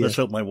guarantee you. Let's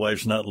hope my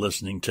wife's not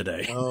listening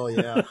today. Oh,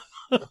 yeah.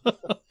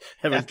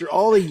 After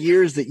all the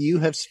years that you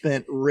have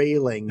spent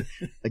railing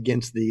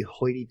against the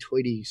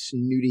hoity-toity,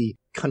 snooty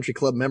country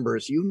club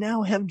members, you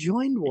now have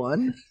joined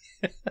one.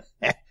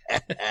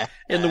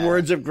 In the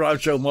words of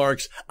Groucho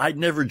Marx, I'd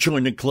never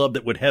join a club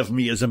that would have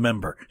me as a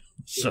member.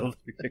 So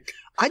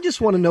I just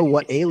want to know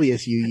what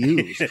alias you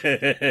used.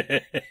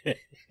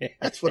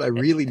 That's what I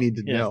really need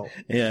to know.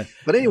 Yeah.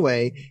 But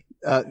anyway,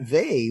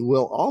 they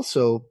will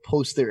also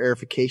post their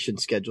aerification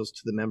schedules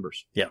to the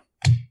members. Yeah.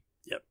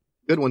 Yep.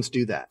 Good ones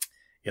do that.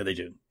 Yeah, they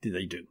do.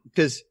 They do.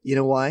 Because you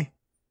know why?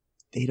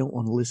 They don't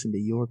want to listen to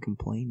your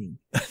complaining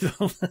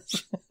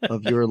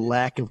of your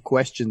lack of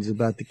questions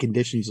about the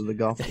conditions of the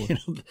golf course. You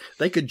know,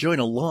 they could join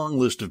a long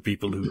list of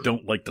people who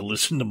don't like to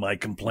listen to my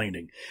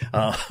complaining.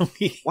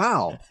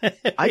 Wow.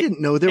 I didn't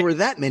know there were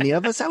that many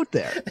of us out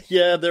there.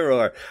 Yeah, there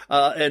are.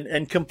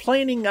 And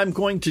complaining I'm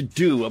going to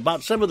do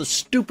about some of the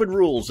stupid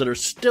rules that are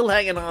still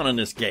hanging on in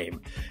this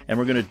game. And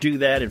we're going to do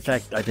that. In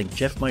fact, I think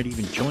Jeff might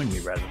even join me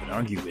rather than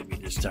argue with me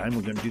this time.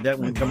 We're going to do that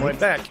when we come right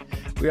back.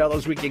 We are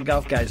those weekend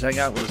golf guys. Hang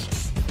out with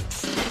us.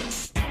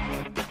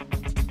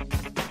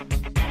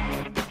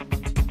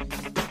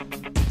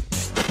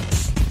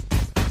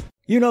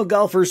 You know,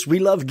 golfers, we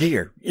love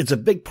gear. It's a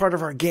big part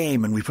of our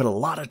game, and we put a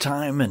lot of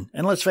time and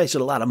let's face it,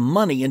 a lot of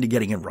money into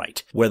getting it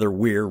right, whether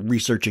we're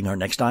researching our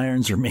next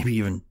irons or maybe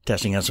even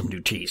testing out some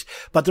new tees.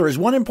 But there is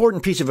one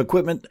important piece of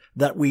equipment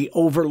that we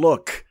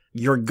overlook: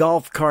 your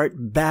golf cart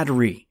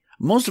battery.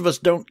 Most of us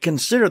don't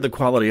consider the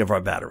quality of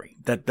our battery.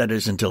 That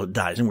is until it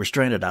dies and we're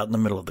stranded out in the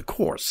middle of the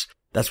course.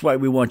 That's why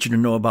we want you to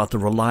know about the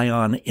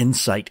Rely-On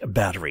Insight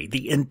battery,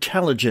 the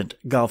intelligent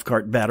golf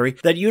cart battery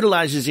that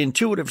utilizes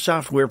intuitive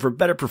software for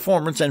better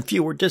performance and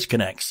fewer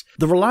disconnects.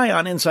 The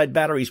Rely-On Insight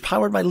battery is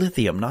powered by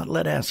lithium, not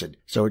lead acid,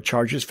 so it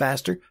charges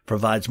faster,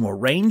 provides more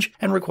range,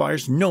 and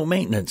requires no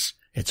maintenance.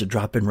 It's a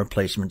drop-in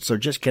replacement, so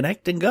just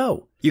connect and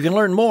go. You can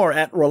learn more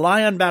at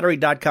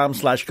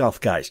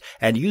RelyOnBattery.com/golfguys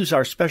and use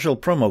our special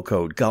promo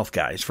code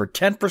GolfGuys for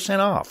 10%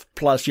 off.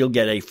 Plus, you'll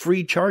get a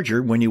free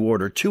charger when you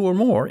order 2 or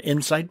more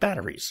Insight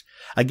batteries.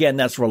 Again,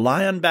 that's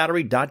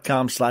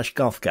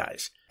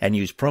RelyOnBattery.com/golfguys and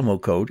use promo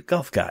code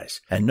GolfGuys.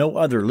 And no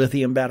other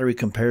lithium battery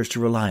compares to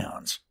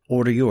Rely-On's.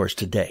 Order yours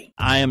today.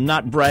 I am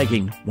not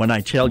bragging when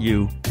I tell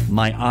you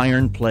my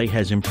iron play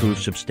has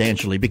improved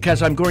substantially,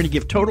 because I'm going to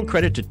give total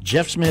credit to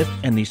Jeff Smith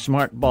and the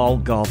Smart Ball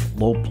Golf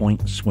Low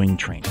Point Swing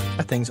Trainer.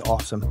 That thing's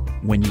awesome.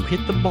 When you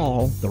hit the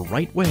ball the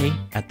right way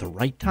at the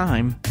right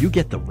time, you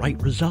get the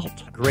right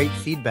result. Great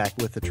feedback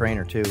with the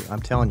trainer, too.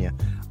 I'm telling you.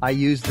 I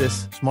use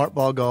this Smart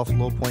Ball Golf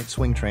Low Point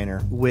Swing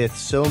Trainer with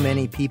so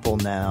many people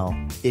now.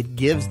 It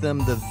gives them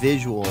the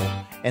visual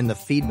and the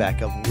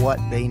feedback of what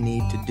they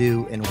need to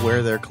do and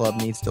where their club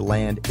needs to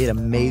land. It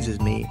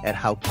amazes me at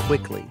how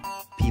quickly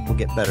people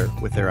get better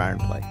with their iron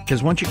play.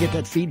 Because once you get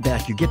that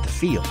feedback, you get the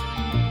feel.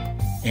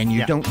 And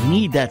you don't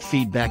need that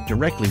feedback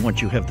directly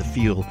once you have the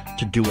feel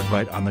to do it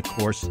right on the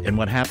course. And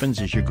what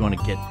happens is you're going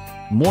to get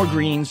more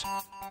greens,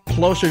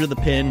 closer to the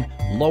pin,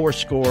 lower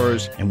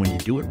scores. And when you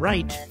do it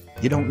right,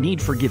 you don't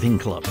need forgiving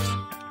clubs.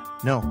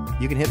 No,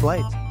 you can hit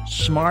blades.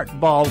 Smart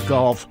Ball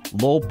Golf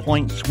Low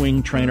Point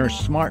Swing Trainer,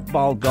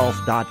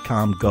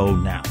 smartballgolf.com. Go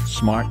now.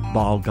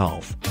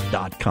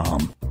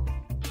 smartballgolf.com.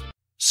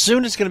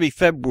 Soon it's going to be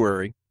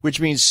February, which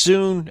means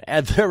soon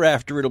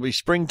thereafter it'll be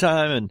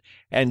springtime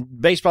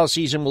and baseball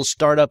season will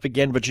start up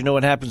again. But you know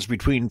what happens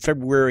between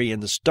February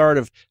and the start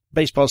of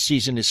baseball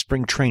season is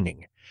spring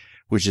training,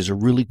 which is a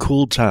really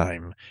cool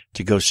time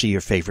to go see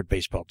your favorite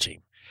baseball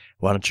team.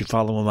 Why don't you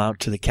follow them out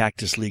to the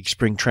Cactus League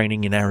spring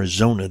training in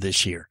Arizona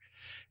this year?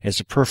 It's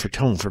a perfect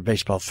home for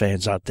baseball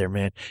fans out there,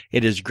 man.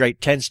 It is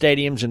great. 10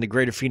 stadiums in the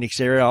greater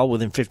Phoenix area, all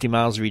within 50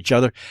 miles of each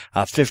other.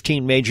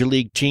 15 major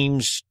league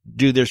teams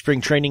do their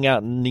spring training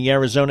out in the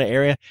Arizona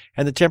area.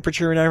 And the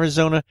temperature in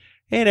Arizona,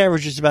 it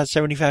averages about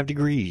 75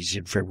 degrees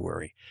in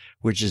February,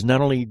 which is not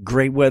only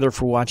great weather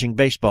for watching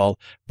baseball,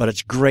 but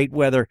it's great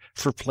weather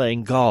for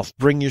playing golf.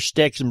 Bring your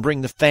sticks and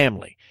bring the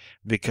family,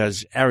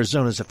 because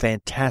Arizona is a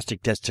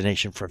fantastic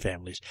destination for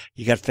families.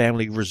 You got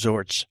family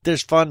resorts.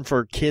 There's fun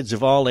for kids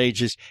of all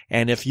ages.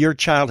 And if your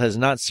child has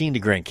not seen the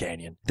Grand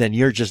Canyon, then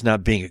you're just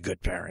not being a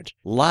good parent.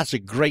 Lots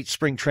of great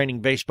spring training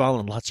baseball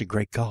and lots of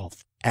great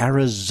golf.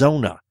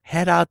 Arizona.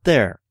 Head out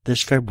there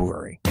this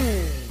February.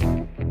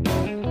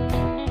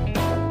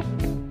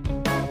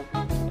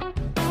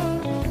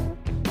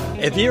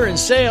 If you're in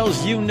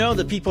sales, you know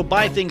that people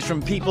buy things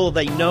from people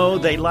they know,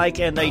 they like,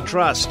 and they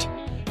trust.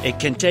 It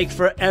can take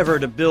forever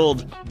to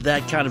build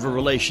that kind of a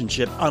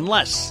relationship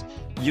unless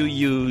you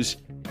use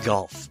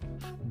golf.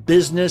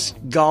 Business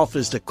golf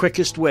is the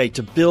quickest way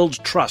to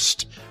build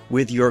trust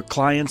with your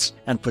clients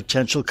and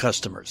potential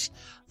customers.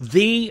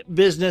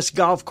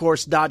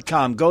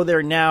 TheBusinessGolfCourse.com. Go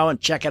there now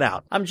and check it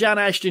out. I'm John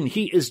Ashton.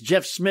 He is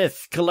Jeff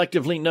Smith,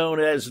 collectively known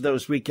as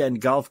those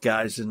weekend golf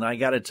guys. And I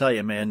got to tell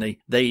you, man,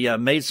 they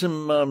made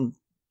some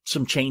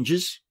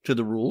changes to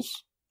the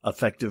rules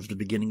effective the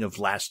beginning of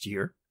last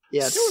year.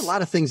 Yeah, there were a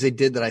lot of things they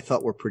did that I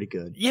thought were pretty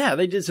good. Yeah,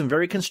 they did some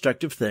very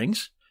constructive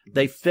things.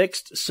 They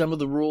fixed some of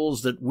the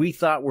rules that we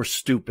thought were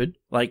stupid,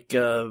 like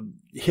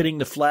hitting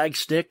the flag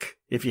stick.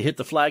 If you hit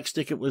the flag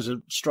stick, it was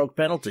a stroke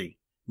penalty.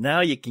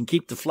 Now you can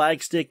keep the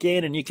flag stick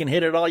in and you can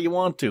hit it all you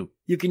want to.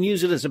 You can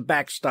use it as a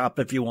backstop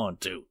if you want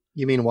to.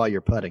 You mean while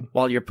you're putting?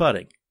 While you're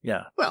putting,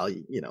 yeah. Well,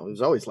 it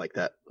was always like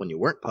that when you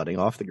weren't putting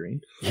off the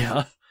green.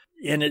 Yeah.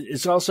 And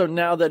it's also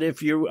now that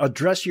if you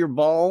address your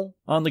ball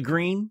on the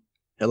green.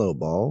 Hello,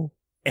 ball.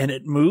 And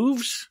it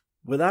moves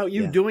without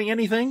you doing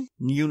anything,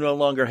 you no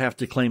longer have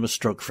to claim a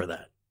stroke for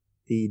that.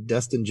 The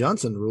Dustin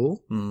Johnson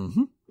rule.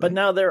 Mm-hmm. But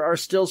now there are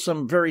still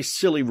some very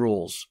silly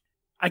rules.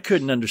 I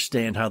couldn't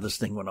understand how this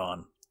thing went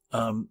on.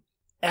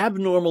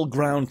 Abnormal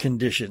ground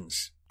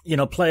conditions.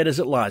 Play it as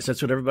it lies.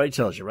 That's what everybody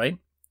tells you, right?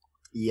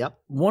 Yep.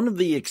 One of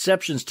the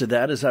exceptions to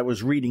that, as I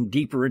was reading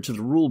deeper into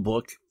the rule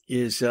book,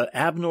 is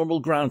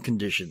abnormal ground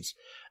conditions.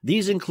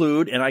 These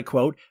include, and I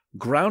quote,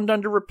 ground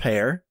under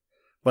repair,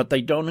 but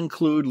they don't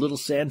include little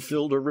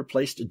sand-filled or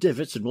replaced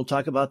divots, and we'll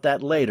talk about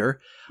that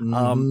later.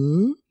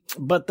 Mm-hmm.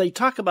 But they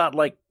talk about,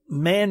 like,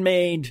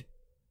 man-made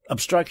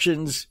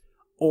obstructions,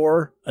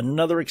 or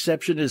another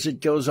exception as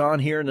it goes on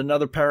here in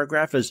another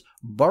paragraph is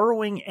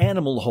burrowing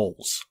animal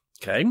holes.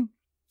 Okay?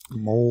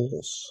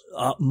 Moles.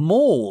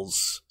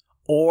 Moles,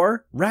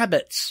 or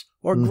rabbits,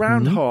 or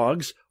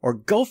groundhogs, or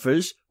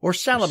gophers, or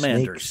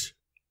salamanders. Snakes.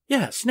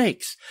 Yeah,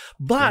 snakes.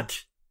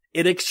 But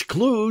it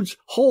excludes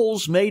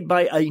holes made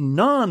by a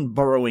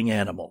non-burrowing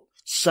animal,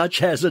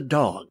 such as a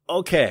dog.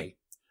 Okay,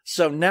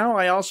 so now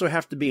I also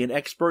have to be an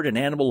expert in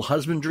animal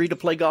husbandry to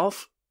play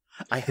golf?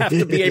 I have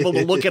to be able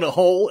to look at a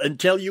hole and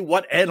tell you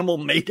what animal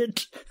made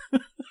it?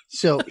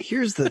 So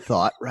here's the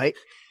thought, right?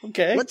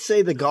 Okay. Let's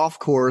say the golf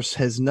course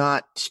has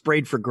not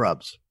sprayed for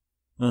grubs.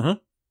 Uh-huh.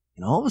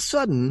 And all of a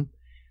sudden,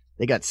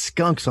 they got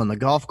skunks on the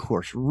golf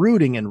course,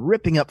 rooting and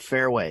ripping up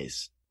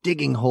fairways,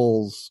 digging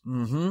holes.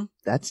 Mm-hmm.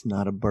 That's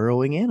not a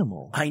burrowing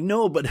animal. I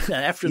know, but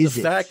after Is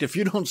the it? fact, if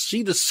you don't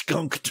see the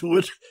skunk to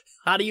it,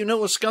 how do you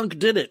know a skunk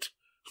did it?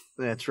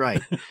 That's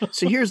right.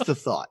 So here's the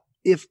thought.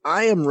 If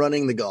I am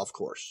running the golf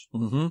course,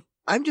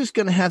 I'm just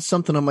going to have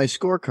something on my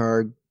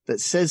scorecard that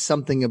says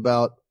something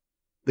about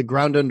the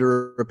ground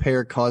under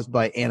repair caused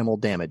by animal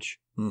damage.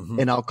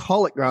 And I'll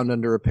call it ground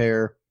under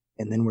repair,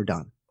 and then we're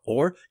done.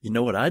 Or, you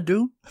know what I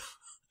do?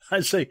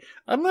 I say,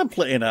 I'm not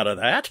playing out of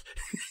that,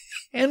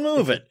 and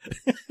move it.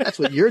 That's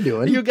what you're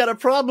doing. You got a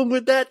problem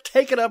with that?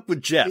 Take it up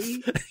with Jeff.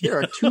 See, there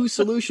are two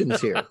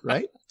solutions here,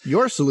 right?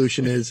 Your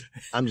solution is,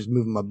 I'm just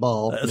moving my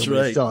ball. That's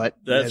Nobody right. Saw it.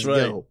 That's Let's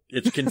right. go.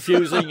 It's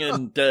confusing,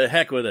 and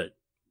heck with it.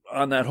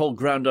 On that whole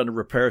ground under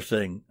repair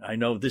thing, I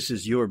know this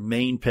is your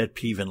main pet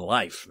peeve in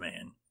life,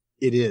 man.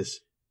 It is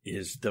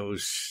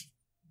those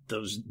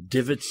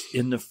divots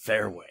in the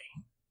fairway.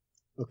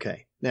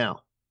 Okay.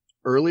 Now,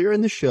 earlier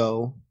in the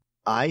show,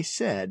 I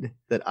said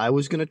that I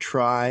was going to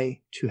try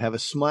to have a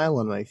smile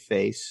on my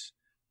face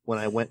when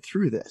I went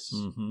through this.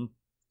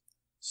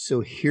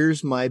 So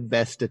here's my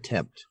best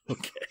attempt.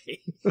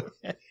 Okay.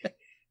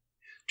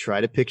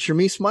 Try to picture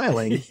me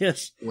smiling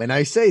Yes. when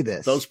I say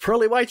this. Those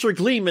pearly whites are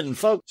gleaming,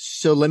 folks.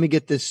 So let me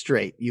get this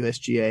straight,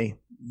 USGA.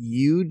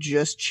 You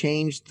just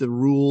changed the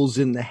rules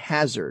in the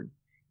hazard.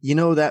 You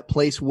know that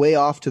place way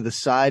off to the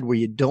side where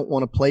you don't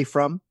want to play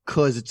from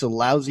because it's a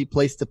lousy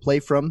place to play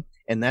from,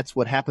 and that's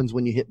what happens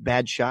when you hit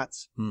bad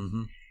shots?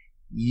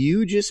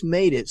 You just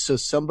made it so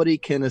somebody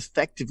can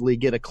effectively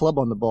get a club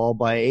on the ball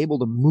by able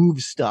to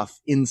move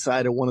stuff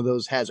inside of one of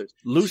those hazards.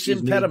 Loose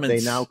Excuse me,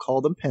 impediments. they now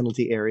call them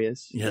penalty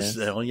areas. Yes.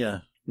 Oh, yeah.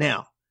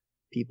 Now,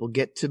 people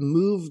get to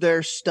move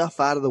their stuff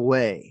out of the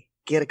way,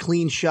 get a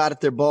clean shot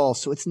at their ball,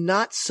 so it's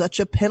not such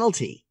a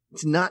penalty.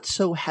 It's not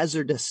so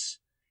hazardous.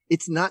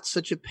 It's not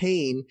such a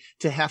pain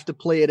to have to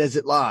play it as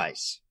it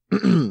lies.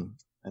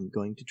 I'm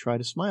going to try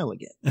to smile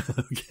again.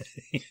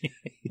 Okay.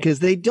 Because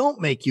they don't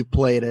make you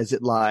play it as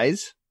it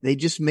lies. They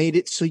just made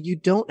it so you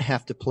don't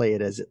have to play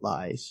it as it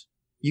lies.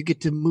 You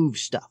get to move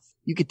stuff.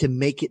 You get to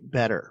make it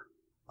better.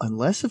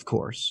 Unless, of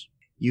course,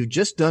 you've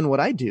just done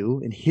what I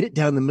do and hit it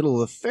down the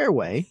middle of the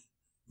fairway.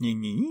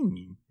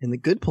 And the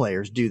good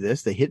players do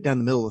this. They hit it down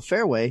the middle of the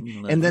fairway,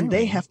 and then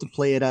they have to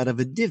play it out of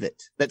a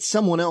divot that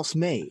someone else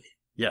made.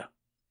 Yeah.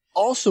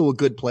 Also a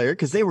good player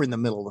because they were in the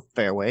middle of the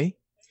fairway.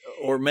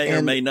 Or may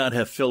or may not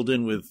have filled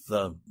in with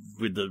the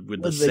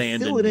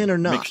sand fill and it in or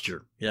not.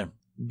 mixture. Yeah.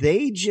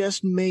 They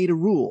just made a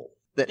rule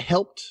that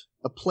helped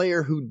a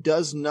player who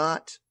does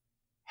not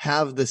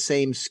have the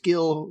same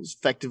skills,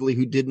 effectively,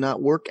 who did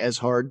not work as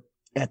hard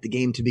at the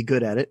game to be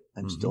good at it.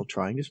 I'm still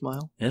trying to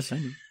smile. Yes, I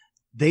know.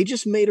 They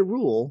just made a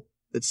rule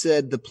that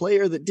said the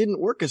player that didn't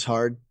work as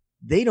hard,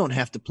 they don't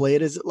have to play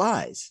it as it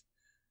lies.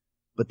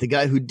 But the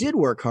guy who did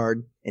work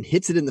hard and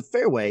hits it in the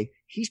fairway,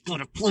 he's going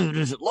to play it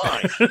as it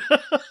lies.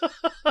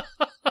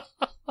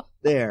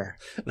 There.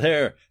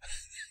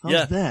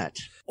 How's that?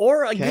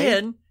 Or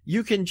again,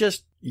 you can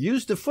just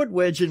use the foot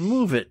wedge and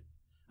move it.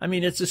 I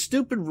mean, it's a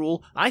stupid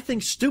rule. I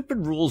think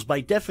stupid rules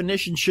by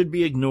definition should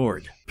be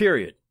ignored.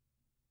 Period.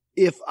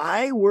 If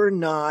I were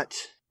not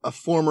a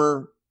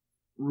former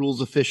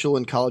rules official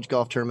in college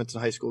golf tournaments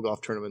and high school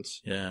golf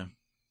tournaments, Yeah.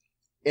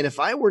 and if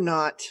I were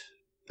not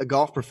a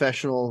golf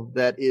professional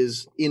that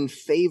is in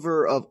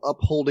favor of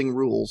upholding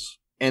rules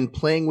and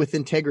playing with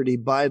integrity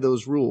by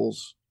those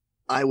rules,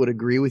 I would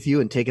agree with you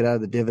and take it out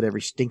of the divot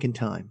every stinking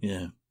time.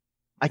 Yeah.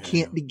 I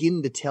can't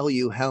begin to tell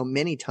you how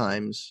many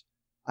times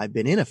I've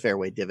been in a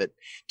fairway divot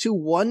to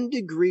one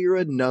degree or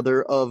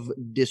another of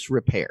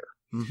disrepair.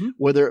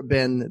 Whether it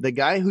been the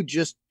guy who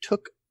just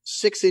took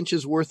 6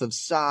 inches worth of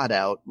sod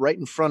out right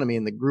in front of me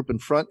in the group in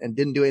front and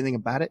didn't do anything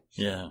about it.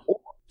 Yeah.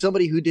 Or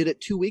somebody who did it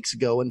 2 weeks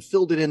ago and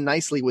filled it in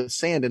nicely with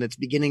sand and it's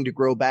beginning to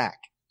grow back.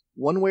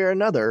 One way or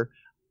another,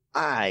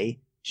 I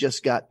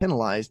just got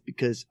penalized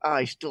because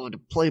I still had to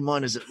play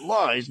mine as it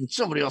lies and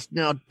somebody else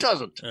now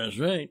doesn't. That's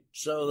right.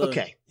 So,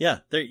 okay. Yeah.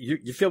 There,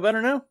 you feel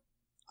better now?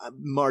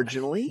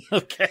 Marginally.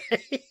 Okay.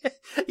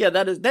 Yeah,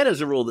 that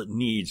is a rule that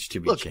needs to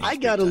be Look, changed. I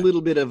got a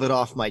little bit of it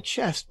off my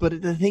chest,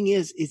 but the thing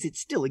is it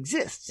still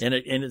exists. And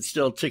it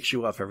still ticks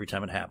you off every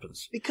time it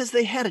happens. Because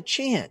they had a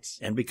chance.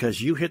 And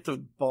because you hit the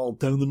ball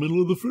down the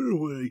middle of the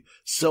fairway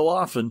so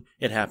often,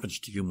 it happens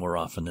to you more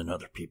often than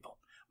other people.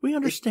 We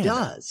understand. It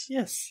does. That.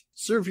 Yes.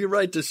 Serve you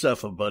right to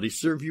suffer, buddy.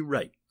 Serve you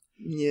right.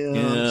 Yeah.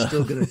 I'm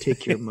still going to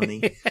take your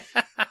money.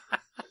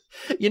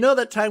 You know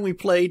that time we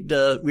played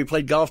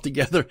golf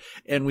together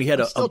and we had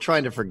I'm still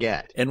trying to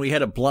forget. And we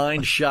had a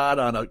blind shot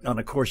on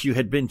a course you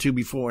had been to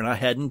before and I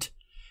hadn't.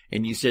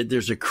 And you said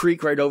there's a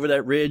creek right over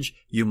that ridge.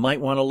 You might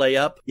want to lay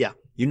up. Yeah.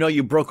 You know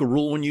you broke a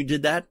rule when you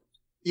did that?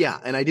 Yeah,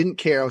 and I didn't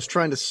care. I was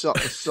trying to solve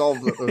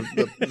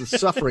the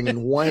suffering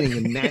and whining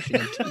and gnashing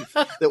of teeth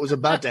that was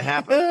about to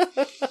happen.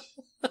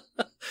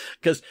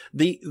 Because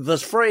the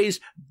phrase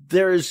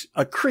 "there's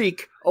a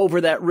creek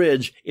over that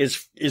ridge"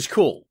 is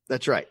cool.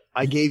 That's right.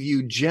 I gave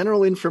you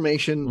general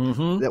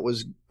information that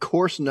was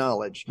course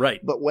knowledge.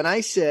 Right. But when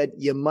I said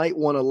you might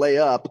want to lay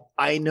up,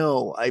 I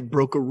know I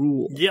broke a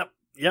rule. Yep.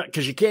 Yeah,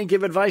 because you can't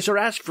give advice or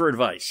ask for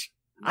advice.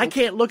 I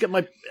can't look at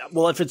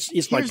if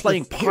it's my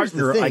playing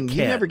partner, I can't.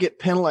 You never get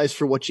penalized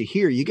for what you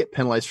hear. You get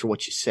penalized for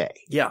what you say.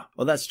 Yeah,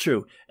 well, that's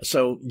true.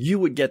 So you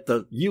would get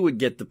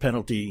the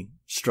penalty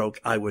stroke.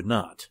 I would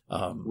not.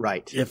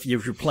 Right. If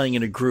you're playing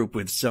in a group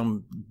with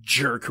some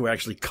jerk who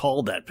actually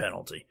called that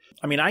penalty.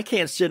 I mean, I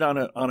can't sit on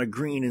a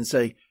green and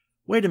say,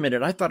 wait a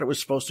minute, I thought it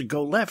was supposed to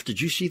go left. Did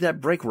you see that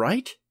break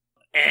right?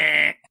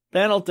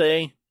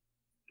 Penalty.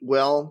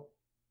 Well,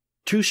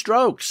 2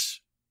 strokes.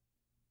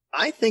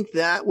 I think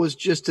that was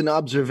just an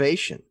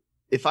observation.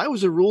 If I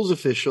was a rules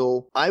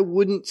official, I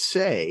wouldn't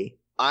say,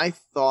 I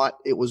thought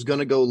it was going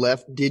to go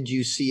left. Did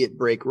you see it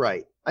break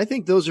right? I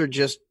think those are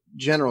just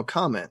general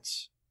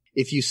comments.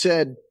 If you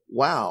said,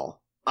 wow,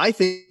 I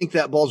think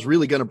that ball's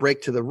really going to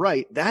break to the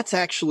right, that's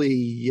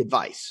actually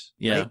advice.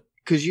 Yeah. Right?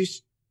 Because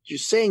you're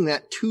saying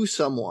that to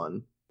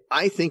someone,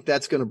 I think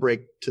that's going to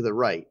break to the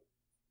right.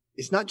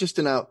 It's not just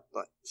an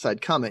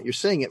outside comment. You're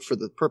saying it for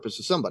the purpose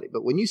of somebody.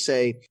 But when you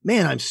say,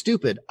 man, I'm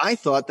stupid. I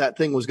thought that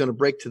thing was going to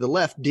break to the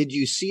left. Did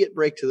you see it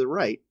break to the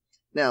right?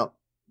 Now,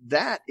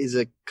 that is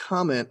a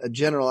comment, a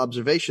general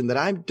observation that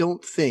I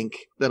don't think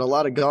that a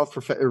lot of golf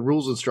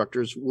rules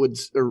instructors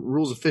or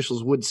rules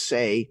officials would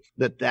say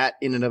that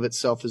in and of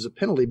itself is a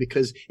penalty,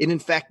 because it in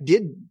fact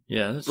did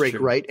break true.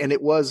 Right. And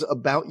it was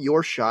about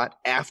your shot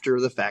after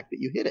the fact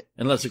that you hit it.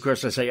 Unless, of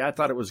course, I say, I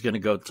thought it was going to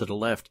go to the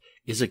left.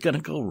 Is it going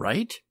to go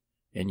right?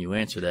 And you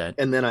answer that.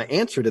 And then I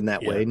answered in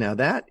that way. Now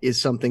that is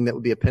something that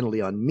would be a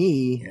penalty on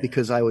me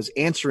because I was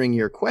answering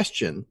your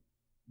question,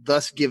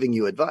 thus giving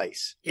you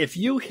advice. If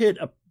you hit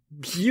a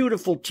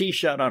beautiful tee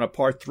shot on a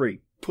par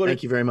 3,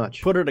 thank you very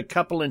much. Put it a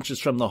couple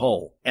inches from the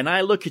hole. And I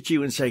look at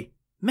you and say,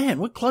 man,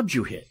 what clubs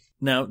you hit?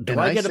 Now, do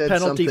I get a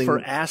penalty for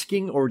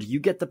asking, or do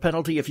you get the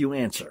penalty if you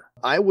answer?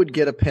 I would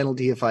get a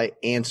penalty if I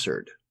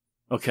answered.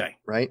 Okay.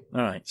 Right? All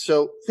right.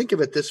 So think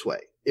of it this way.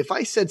 If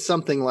I said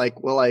something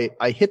like, well,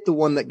 I hit the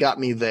one that got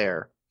me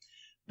there,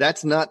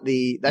 that's not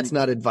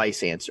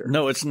advice answer.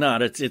 No, it's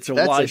not. It's a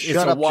that's wise,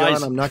 shut up,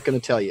 John, I'm not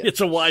going to tell you. It's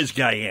a wise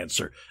guy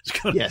answer.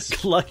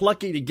 Yes.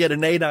 Lucky to get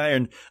an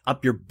 8-iron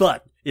up your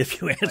butt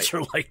if you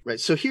answer Right.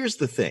 So here's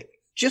the thing.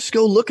 Just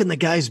go look in the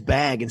guy's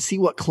bag and see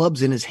what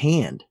club's in his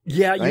hand.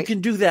 Yeah, right? You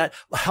can do that.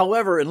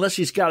 However, unless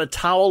he's got a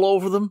towel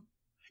over them,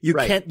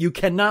 you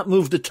cannot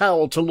move the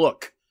towel to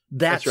look.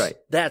 That's right.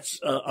 That's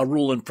a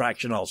rule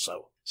infraction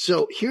also.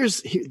 So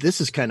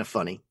this is kind of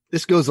funny.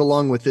 This goes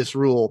along with this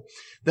rule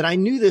that I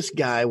knew this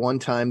guy one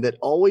time that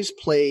always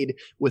played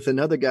with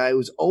another guy who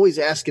was always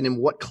asking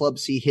him what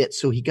clubs he hit.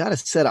 So he got a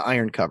set of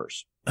iron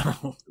covers.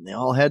 And they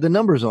all had the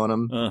numbers on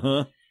them.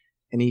 Uh-huh.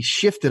 And he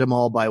shifted them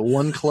all by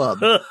one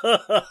club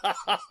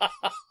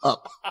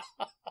up.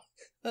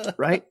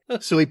 Right?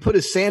 So he put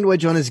his sand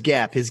wedge on his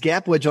gap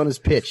wedge on his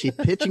pitch, his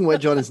pitching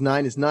wedge on his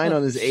 9, his 9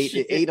 on his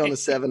 8, 8 on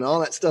his 7, all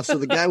that stuff. So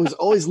the guy was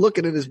always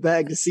looking at his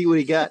bag to see what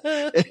he got.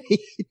 And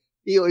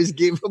he always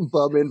gave him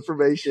bum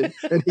information,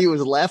 and he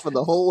was laughing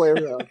the whole way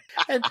around.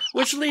 And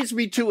which leads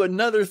me to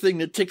another thing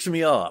that ticks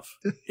me off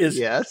is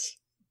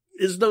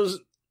those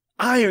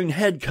iron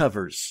head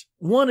covers.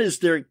 One is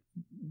they're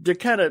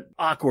kind of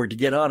awkward to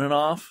get on and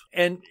off,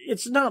 and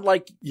it's not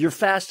like you're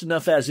fast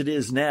enough as it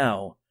is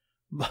now,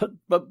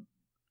 but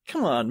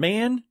come on,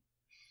 man.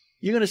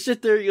 You're going to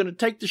sit there, you're going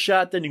to take the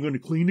shot, then you're going to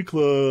clean the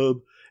club,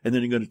 and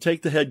then you're going to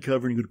take the head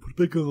cover and you're going to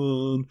put it back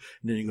on, and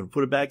then you're going to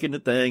put it back in the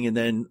thing and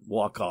then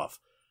walk off.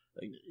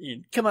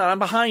 Come on, I'm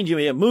behind you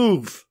here.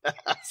 Move.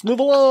 Let's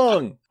move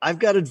along. I've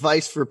got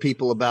advice for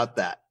people about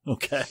that.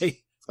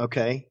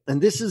 Okay.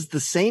 And this is the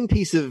same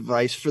piece of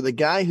advice for the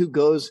guy who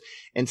goes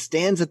and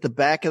stands at the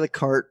back of the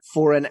cart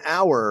for an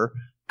hour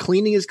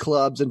cleaning his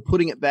clubs and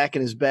putting it back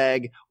in his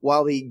bag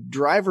while the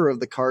driver of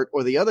the cart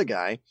or the other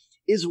guy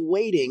is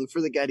waiting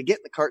for the guy to get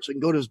in the cart so he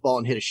can go to his ball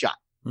and hit a shot.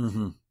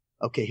 Mm-hmm.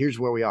 Okay, here's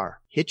where we are.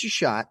 Hit your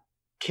shot,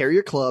 carry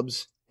your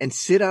clubs, and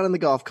sit out in the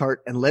golf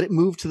cart and let it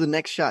move to the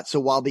next shot.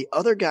 So while the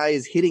other guy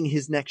is hitting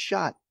his next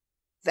shot,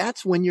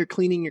 that's when you're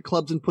cleaning your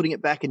clubs and putting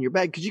it back in your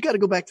bag, because you got to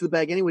go back to the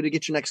bag anyway to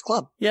get your next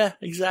club. Yeah,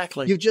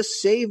 exactly. You've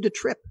just saved a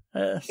trip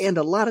and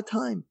a lot of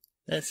time.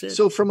 That's it.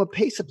 So from a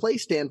pace of play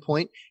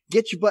standpoint,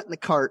 get your butt in the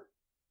cart,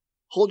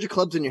 hold your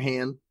clubs in your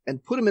hand,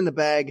 and put them in the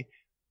bag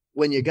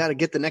when you got to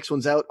get the next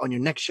ones out on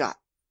your next shot.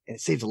 And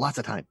it saves lots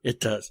of time. It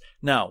does.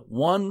 Now,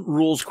 one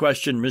rules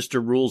question,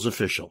 Mr. Rules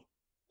Official.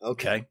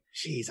 Okay.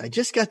 Jeez, I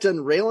just got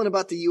done railing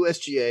about the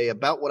USGA,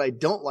 about what I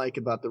don't like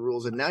about the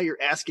rules, and now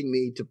you're asking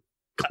me to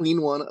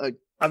clean one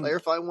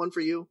clarify one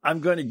for you? I'm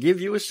going to give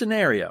you a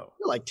scenario.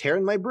 You're like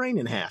tearing my brain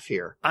in half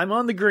here. I'm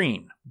on the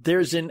green.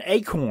 There's an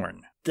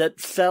acorn that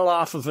fell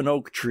off of an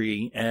oak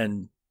tree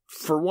and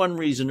for one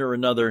reason or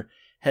another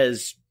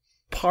has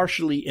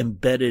partially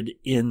embedded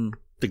in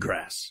the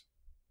grass.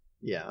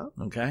 Yeah.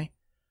 Okay.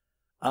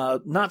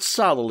 Not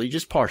solidly,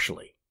 just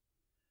partially.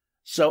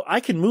 So I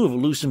can move a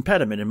loose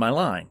impediment in my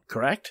line,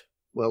 correct?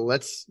 Well,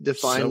 let's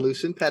define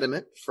loose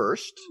impediment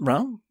first.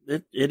 Well,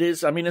 it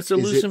is. I mean, it's a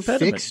loose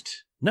impediment.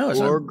 Fixed no,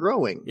 it's or not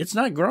growing? It's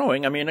not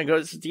growing. I mean, it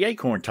goes at the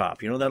acorn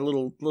top. You know, that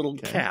little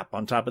cap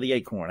on top of the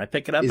acorn. I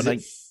pick it up and I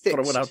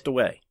throw it out the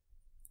way.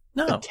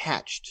 No.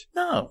 Attached?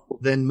 No.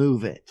 Then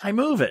move it. I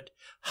move it.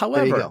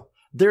 However,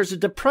 there's a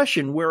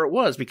depression where it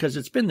was because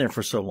it's been there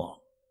for so long.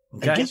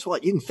 Okay? And guess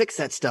what? You can fix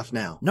that stuff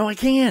now. No, I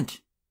can't.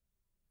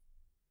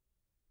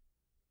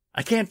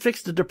 I can't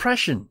fix the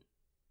depression.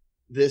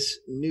 This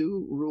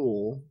new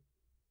rule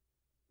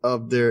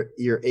of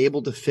you're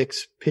able to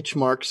fix pitch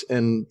marks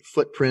and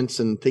footprints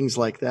and things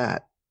like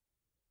that.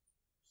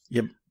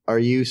 Yep. Are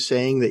you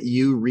saying that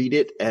you read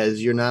it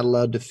as you're not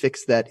allowed to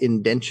fix that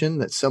indention,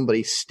 that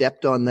somebody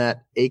stepped on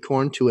that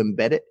acorn to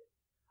embed it?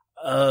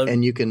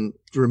 And you can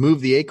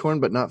remove the acorn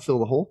but not fill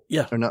the hole?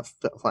 Yeah. Or not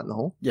flatten the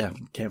hole? Yeah,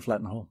 can't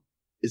flatten the hole.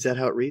 Is that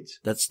how it reads?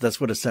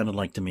 That's what it sounded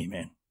like to me,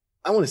 man.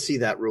 I want to see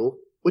that rule.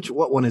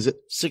 What one is it?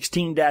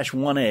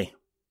 16-1A.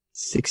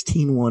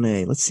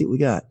 16-1A. Let's see what we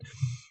got.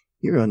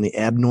 You're on the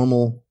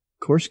abnormal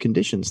course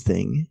conditions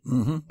thing.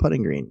 Mm-hmm.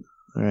 Putting green.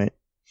 All right.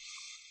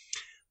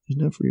 There's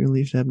enough for your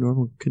relief to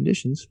abnormal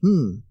conditions.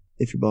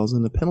 If your ball's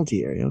in the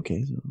penalty area.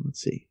 Okay, so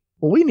let's see.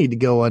 Well, we need to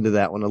go onto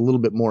that one a little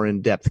bit more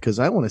in depth because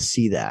I want to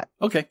see that.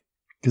 Okay.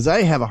 Because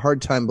I have a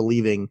hard time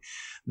believing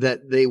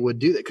that they would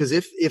do that. Because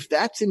if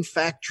that's in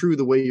fact true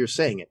the way you're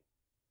saying it,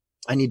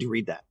 I need to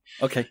read that.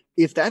 Okay.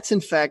 If that's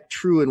in fact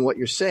true in what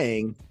you're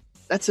saying,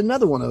 that's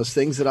another one of those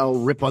things that I'll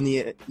rip on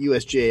the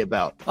USGA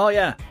about. Oh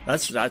yeah, I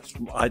set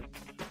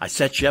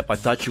you up. I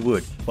thought you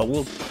would, but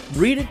we'll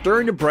read it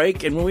during the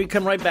break, and when we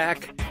come right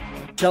back,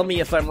 tell me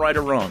if I'm right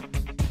or wrong.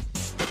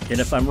 And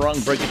if I'm wrong,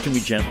 break it to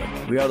me gently.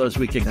 We are those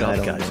weekend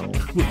golf guys.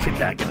 We'll be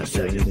back in a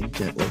second.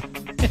 Gently.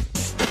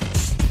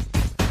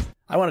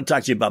 I want to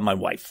talk to you about my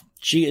wife.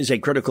 She is a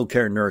critical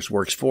care nurse,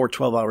 works 4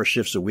 12-hour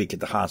shifts a week at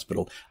the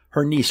hospital.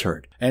 Her knee's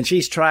hurt, and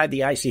she's tried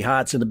the icy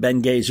hots and the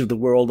Bengays of the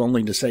world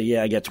only to say,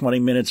 yeah, I get 20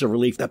 minutes of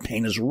relief. That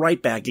pain is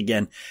right back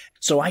again.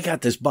 So I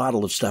got this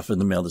bottle of stuff in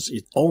the mail. This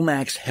is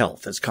Omax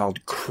Health. It's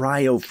called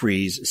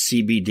CryoFreeze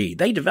CBD.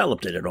 They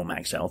developed it at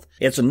Omax Health.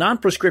 It's a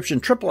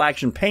non-prescription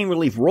triple-action pain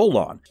relief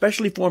roll-on,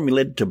 specially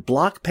formulated to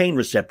block pain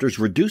receptors,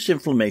 reduce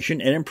inflammation,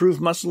 and improve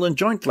muscle and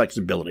joint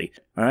flexibility.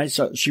 All right,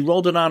 so she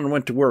rolled it on and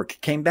went to work.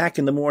 Came back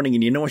in the morning,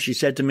 and you know what she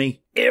said to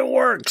me? It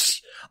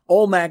works!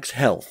 Omax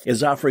Health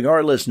is offering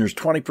our listeners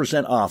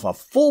 20% off a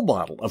full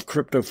bottle of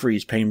Crypto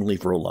Freeze Pain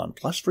Relief Roll-On,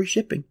 plus free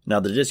shipping. Now,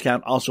 the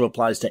discount also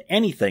applies to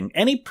anything,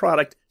 any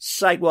product,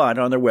 site-wide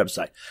on their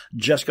website.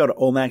 Just go to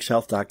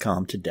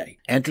omaxhealth.com today.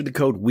 Enter the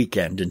code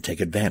WEEKEND and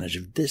take advantage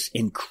of this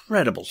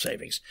incredible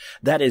savings.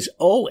 That is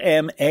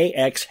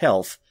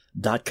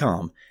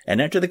omaxhealth.com.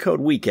 And enter the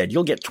code WEEKEND.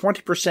 You'll get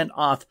 20%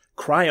 off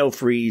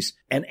CryoFreeze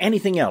and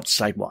anything else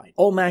site-wide.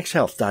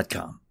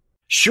 omaxhealth.com.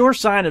 Sure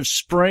sign of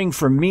spring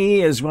for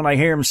me is when I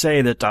hear him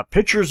say that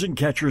pitchers and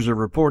catchers are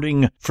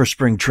reporting for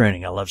spring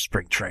training. I love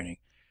spring training.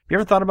 You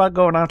ever thought about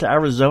going out to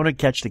Arizona,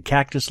 catch the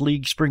Cactus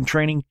League spring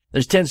training?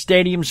 There's 10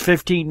 stadiums,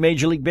 15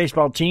 Major League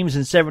Baseball teams,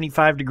 and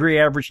 75-degree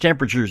average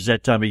temperatures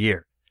that time of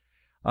year.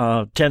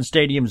 10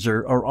 stadiums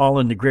are all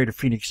in the greater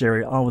Phoenix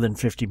area, all within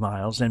 50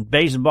 miles. And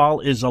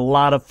baseball is a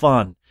lot of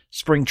fun.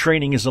 Spring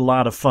training is a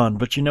lot of fun.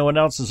 But you know what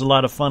else is a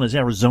lot of fun is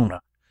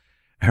Arizona.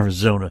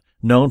 Arizona,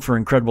 known for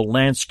incredible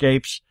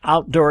landscapes,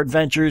 outdoor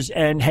adventures,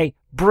 and hey,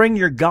 bring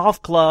your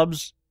golf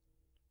clubs.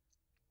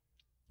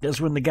 Because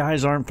when the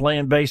guys aren't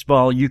playing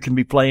baseball, you can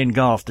be playing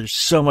golf. There's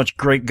so much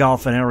great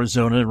golf in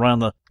Arizona around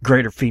the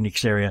greater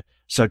Phoenix area.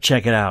 So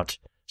check it out.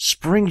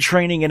 Spring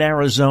training in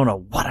Arizona.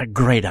 What a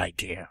great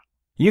idea.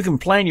 You can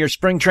plan your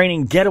spring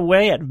training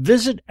getaway at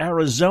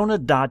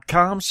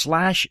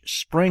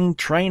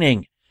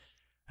visitarizona.com/springtraining.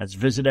 That's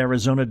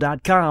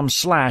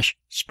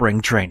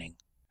visitarizona.com/springtraining.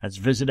 That's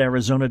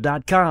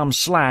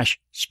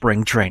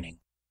visitarizona.com/springtraining.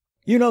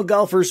 You know,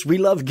 golfers, we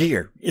love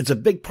gear. It's a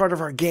big part of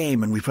our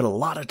game, and we put a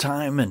lot of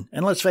time and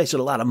let's face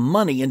it, a lot of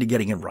money into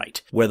getting it right,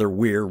 whether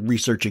we're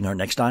researching our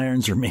next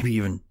irons or maybe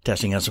even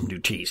testing out some new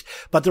tees.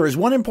 But there is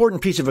one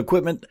important piece of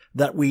equipment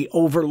that we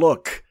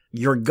overlook,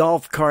 your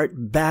golf cart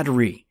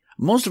battery.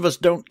 Most of us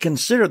don't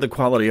consider the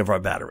quality of our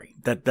battery.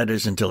 That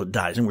is until it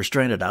dies and we're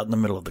stranded out in the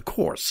middle of the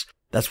course.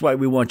 That's why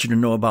we want you to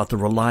know about the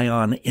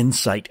Rely-On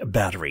Insight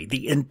battery,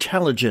 the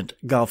intelligent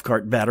golf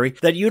cart battery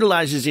that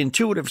utilizes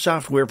intuitive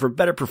software for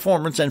better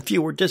performance and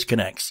fewer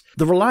disconnects.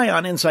 The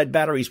Rely-On Insight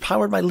battery is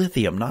powered by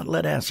lithium, not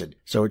lead acid,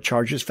 so it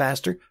charges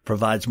faster,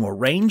 provides more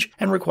range,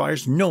 and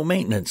requires no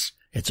maintenance.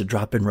 It's a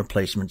drop-in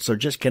replacement, so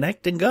just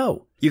connect and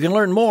go. You can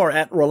learn more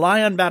at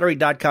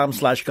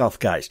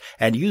relyonbattery.com/golfguys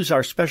and use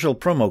our special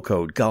promo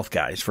code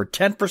golfguys for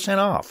 10%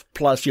 off.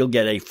 Plus, you'll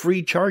get a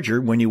free charger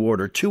when you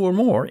order 2 or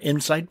more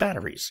Insight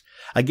batteries.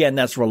 Again,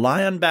 that's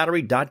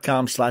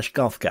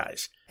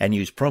relyonbattery.com/golfguys and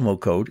use promo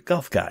code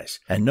golfguys.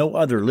 And no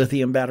other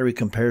lithium battery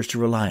compares to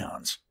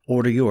Relyon's.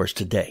 Order yours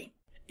today.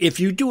 If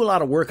you do a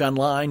lot of work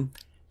online,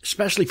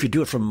 especially if you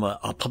do it from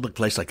a public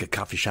place like a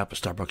coffee shop, a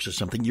Starbucks or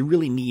something, you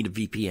really need a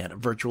VPN, a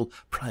virtual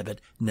private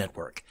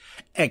network.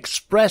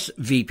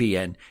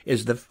 ExpressVPN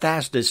is the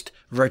fastest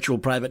virtual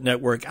private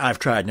network I've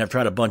tried, and I've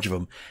tried a bunch of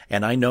them,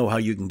 and I know how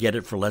you can get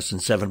it for less than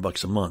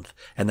 $7 a month,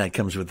 and that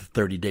comes with a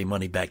 30-day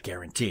money-back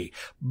guarantee.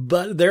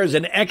 But there's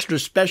an extra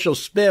special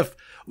spiff.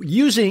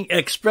 Using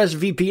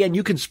ExpressVPN,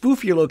 you can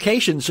spoof your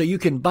location so you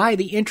can buy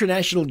the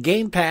International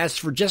Game Pass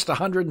for just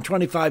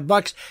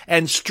 $125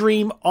 and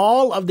stream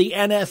all of the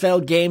NFL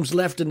games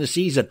left in the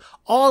season.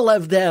 All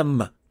of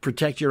them.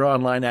 Protect your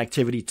online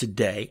activity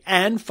today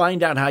and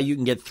find out how you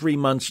can get 3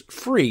 months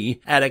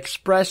free at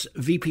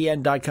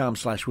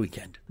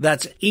expressvpn.com/weekend.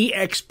 That's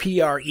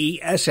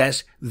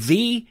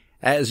EXPRESSV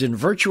as in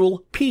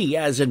virtual, P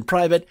as in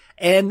private,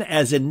 N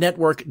as in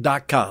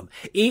network.com.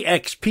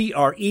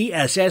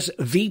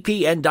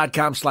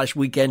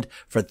 EXPRESSVPN.com/weekend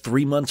for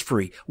 3 months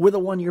free with a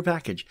 1-year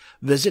package.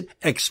 Visit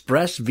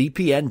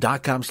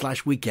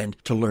expressvpn.com/weekend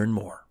to learn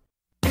more.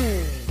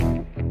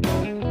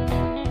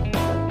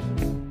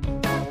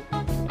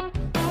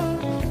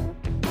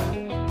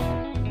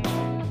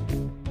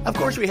 Of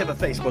course, we have a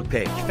Facebook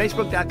page,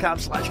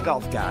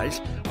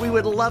 facebook.com/golfguys. We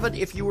would love it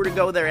if you were to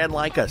go there and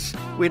like us.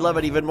 We'd love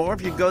it even more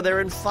if you'd go there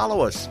and follow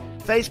us,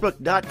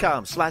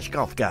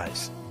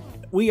 facebook.com/golfguys.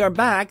 We are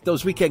back,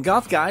 those weekend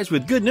golf guys,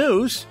 with good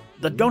news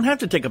that don't have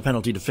to take a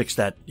penalty to fix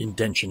that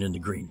indention in the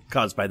green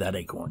caused by that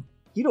acorn.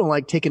 You don't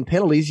like taking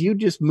penalties. You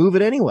just move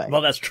it anyway.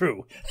 Well, that's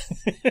true.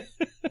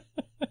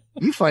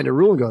 You find a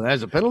rule and go,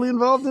 there's a penalty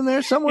involved in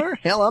there somewhere?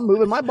 Hell, I'm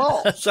moving my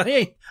ball. So,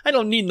 hey, I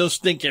don't need no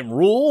stinking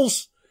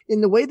rules. In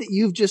the way that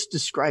you've just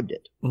described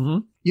it,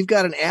 you've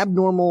got an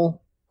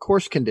abnormal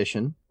course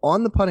condition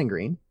on the putting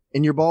green,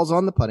 and your ball's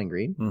on the putting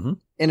green,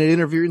 and it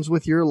interferes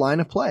with your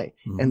line of play.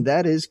 And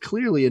that is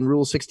clearly in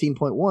Rule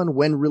 16.1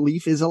 when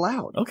relief is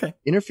allowed. Okay.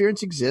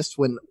 Interference exists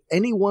when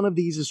any one of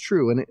these is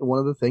true. And one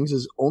of the things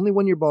is only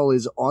when your ball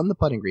is on the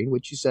putting green,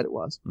 which you said it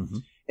was,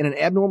 in an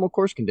abnormal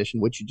course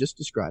condition, which you just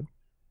described,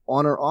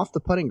 on or off the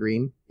putting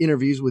green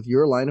interferes with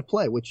your line of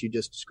play, which you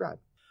just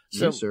described.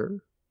 So, yes, sir.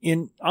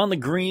 On the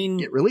green,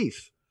 get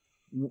relief.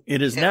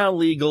 It is now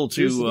legal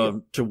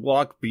to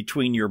walk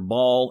between your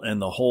ball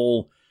and the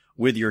hole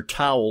with your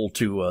towel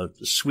to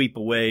sweep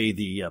away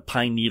the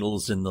pine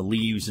needles and the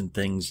leaves and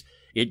things.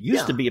 It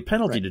used to be a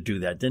penalty to do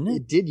that, didn't it?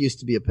 It did used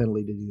to be a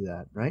penalty to do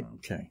that, right?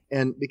 Okay.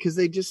 And because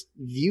they just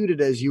viewed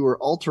it as you were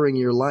altering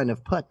your line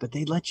of putt, but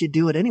they let you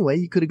do it anyway.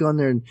 You could have gone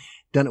there and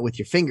done it with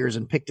your fingers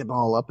and picked them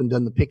all up and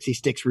done the pixie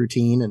sticks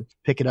routine and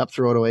pick it up,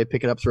 throw it away,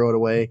 pick it up, throw it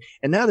away.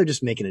 And now they're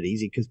just making it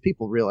easy because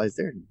people realize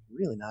they're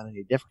really not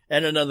any different.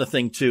 And another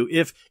thing too,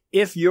 if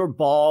your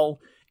ball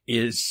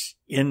is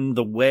in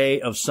the way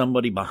of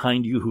somebody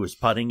behind you who is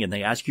putting and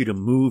they ask you to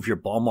move your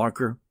ball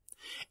marker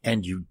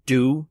and you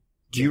do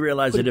you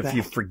realize that if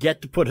you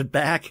forget to put it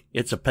back,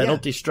 it's a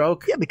penalty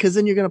stroke? Yeah, because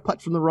then you're going to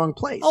putt from the wrong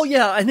place. Oh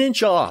yeah, an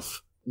inch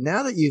off.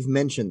 Now that you've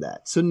mentioned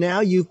that, so now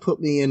you've put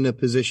me in a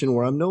position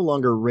where I'm no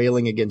longer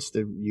railing against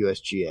the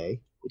USGA,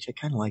 which I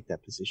kind of like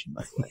that position,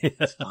 by the way.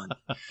 It's fun.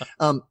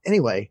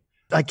 Anyway,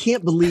 I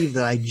can't believe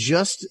that I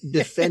just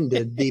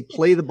defended the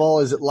play the ball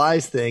as it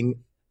lies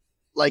thing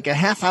like a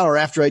half hour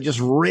after I just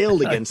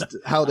railed against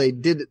how they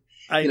did it.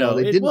 I know.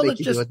 They didn't make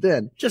you do it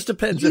then. Just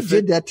depends. You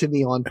did that to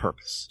me on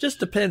purpose.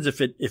 Just depends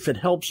if it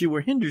helps you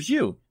or hinders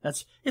you.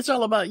 It's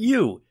all about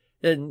you.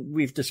 And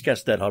we've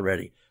discussed that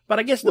already. But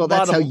I guess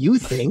that's how you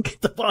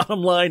think. The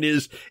bottom line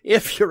is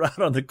if you're out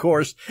on the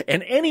course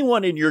and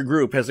anyone in your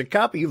group has a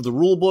copy of the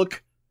rule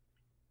book,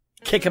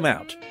 kick them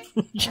out.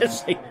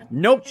 Just say,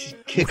 nope.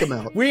 Kick them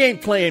out. We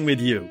ain't playing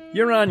with you.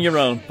 You're on your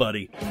own,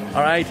 buddy.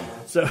 All right?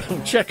 So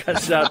check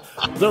us out,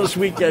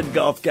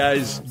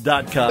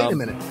 thoseweekendgolfguys.com. Wait a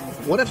minute.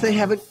 What if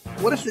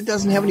it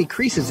doesn't have any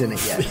creases in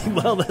it yet?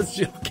 Well,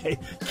 that's okay.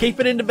 Keep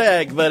it in the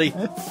bag, buddy.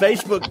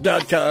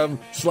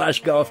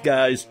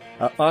 Facebook.com/golfguys.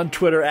 On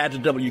Twitter at the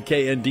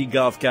WKND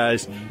Golf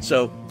Guys.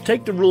 So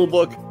take the rule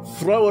book,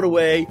 throw it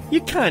away.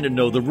 You kind of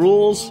know the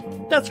rules.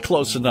 That's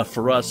close enough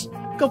for us.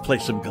 Go play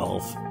some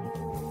golf.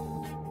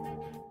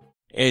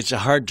 It's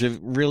hard to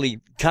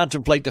really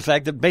contemplate the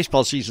fact that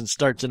baseball season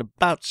starts in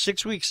about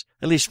 6 weeks.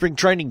 At least spring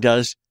training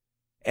does.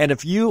 And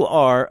if you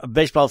are a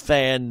baseball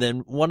fan,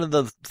 then one of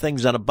the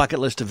things on a bucket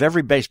list of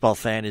every baseball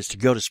fan is to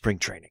go to spring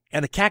training.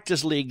 And the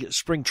Cactus League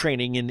spring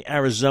training in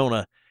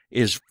Arizona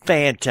is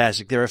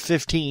fantastic. There are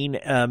 15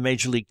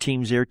 major league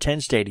teams there, 10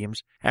 stadiums,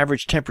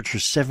 average temperature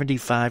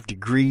 75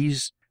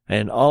 degrees,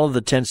 and all of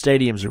the 10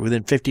 stadiums are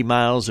within 50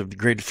 miles of the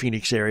greater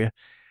Phoenix area.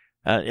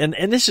 And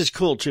this is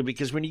cool too,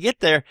 because when you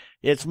get there,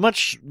 it's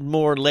much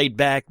more laid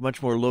back,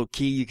 much more low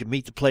key. You can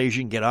meet the players,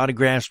 you can get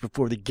autographs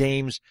before the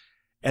games.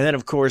 And then,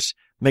 of course,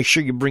 Make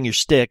sure you bring your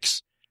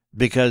sticks,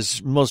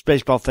 because most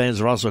baseball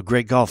fans are also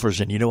great golfers,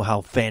 and you know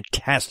how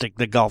fantastic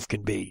the golf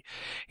can be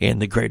in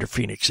the greater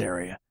Phoenix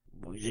area.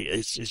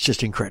 It's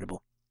just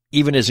incredible.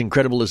 Even as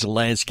incredible as the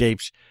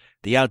landscapes,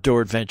 the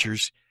outdoor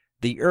adventures,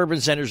 the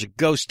urban centers of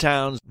ghost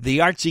towns, the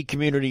artsy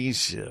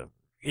communities,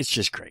 it's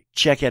just great.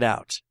 Check it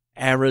out.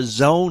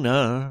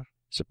 Arizona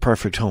is a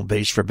perfect home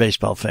base for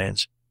baseball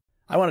fans.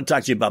 I want to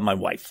talk to you about my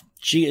wife.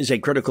 She is a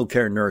critical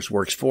care nurse,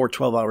 works 4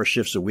 12-hour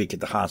shifts a week at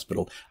the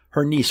hospital.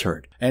 Her knee's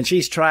hurt, and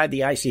she's tried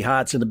the icy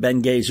hots and the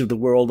Bengays of the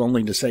world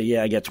only to say,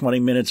 yeah, I get 20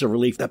 minutes of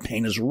relief. That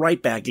pain is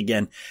right back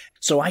again.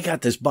 So I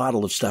got this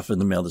bottle of stuff in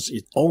the mail. This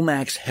is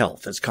Omax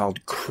Health. It's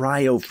called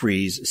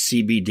CryoFreeze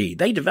CBD.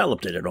 They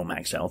developed it at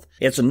Omax Health.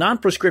 It's a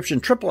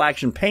non-prescription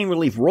triple-action pain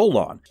relief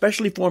roll-on,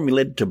 specially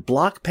formulated to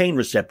block pain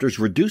receptors,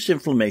 reduce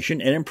inflammation,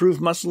 and improve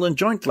muscle and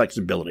joint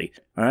flexibility.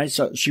 All right,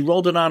 so she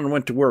rolled it on and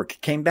went to work,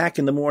 came back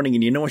in the morning,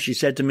 and you know what she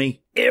said to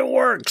me? It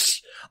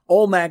works!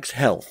 Omax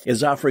Health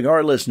is offering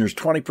our listeners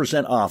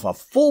 20% off a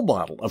full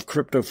bottle of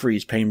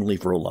CryptoFreeze Pain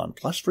Relief Roll-On,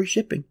 plus free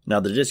shipping. Now,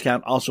 the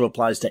discount also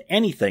applies to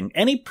anything,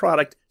 any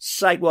product,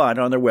 site-wide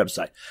on their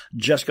website.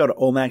 Just go to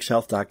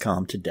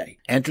omaxhealth.com today.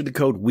 Enter the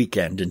code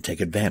WEEKEND and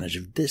take advantage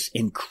of this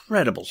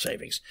incredible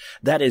savings.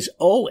 That is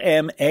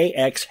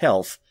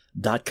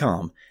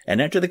omaxhealth.com,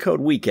 and enter the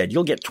code WEEKEND.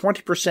 You'll get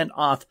 20%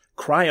 off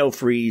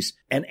CryoFreeze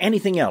and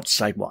anything else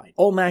site-wide.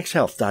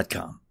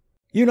 omaxhealth.com.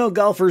 You know,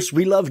 golfers,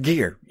 we love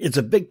gear. It's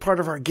a big part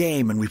of our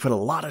game, and we put a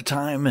lot of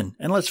time and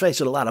let's face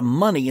it, a lot of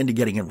money into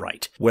getting it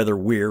right, whether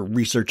we're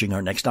researching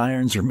our next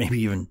irons or maybe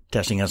even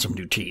testing out some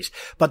new tees.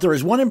 But there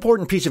is one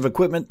important piece of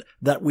equipment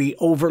that we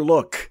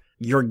overlook: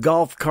 your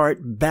golf cart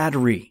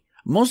battery.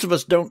 Most of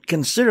us don't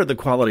consider the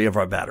quality of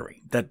our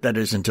battery. That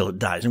is until it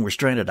dies and we're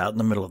stranded out in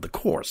the middle of the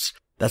course.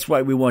 That's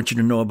why we want you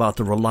to know about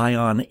the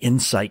Rely-On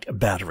Insight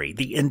battery,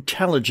 the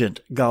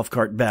intelligent golf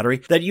cart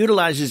battery that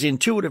utilizes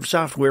intuitive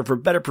software for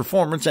better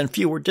performance and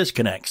fewer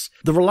disconnects.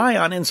 The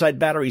Rely-On Insight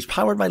battery is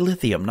powered by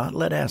lithium, not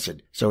lead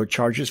acid, so it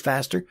charges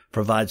faster,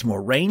 provides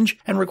more range,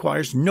 and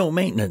requires no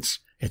maintenance.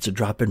 It's a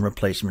drop-in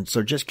replacement,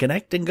 so just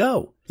connect and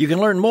go. You can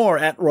learn more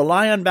at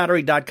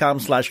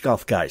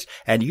RelyOnBattery.com/golfguys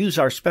and use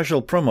our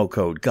special promo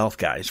code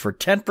GolfGuys for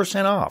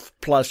 10% off.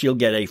 Plus, you'll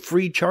get a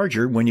free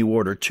charger when you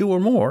order 2 or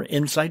more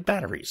Insight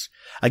batteries.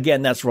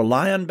 Again, that's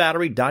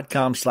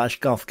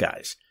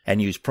RelyOnBattery.com/golfguys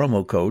and use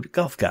promo code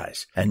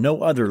GolfGuys. And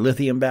no other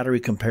lithium battery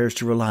compares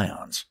to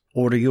Rely-On's.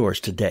 Order yours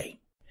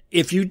today.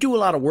 If you do a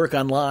lot of work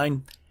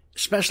online,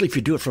 especially if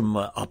you do it from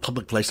a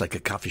public place like a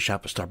coffee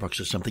shop, a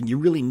Starbucks or something, you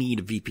really need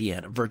a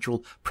VPN, a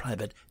virtual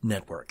private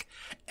network.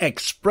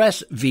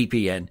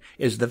 ExpressVPN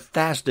is the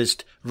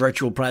fastest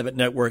virtual private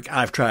network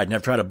I've tried, and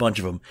I've tried a bunch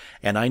of them,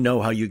 and I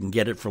know how you can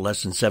get it for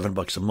less than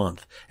 $7 a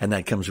month, and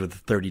that comes with a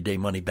 30-day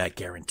money-back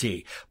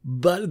guarantee.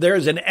 But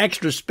there's an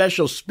extra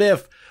special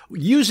spiff.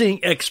 Using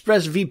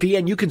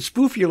ExpressVPN, you can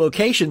spoof your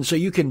location so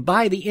you can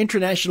buy the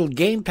International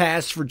Game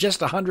Pass for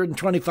just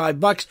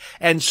 $125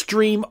 and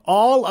stream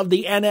all of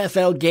the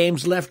NFL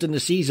games left in the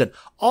season.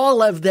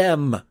 All of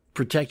them.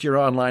 Protect your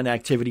online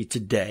activity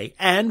today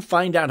and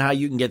find out how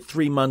you can get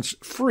 3 months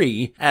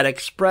free at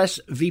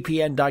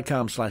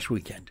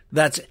expressvpn.com/weekend.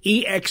 That's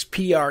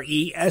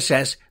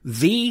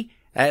EXPRESSV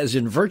as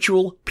in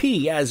virtual,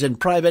 P as in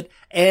private,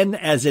 N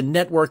as in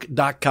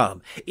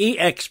network.com.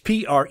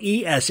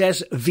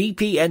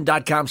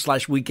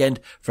 EXPRESSVPN.com/weekend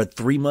for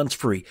 3 months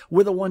free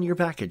with a 1-year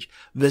package.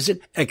 Visit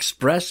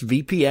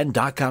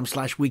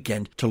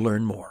expressvpn.com/weekend to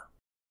learn more.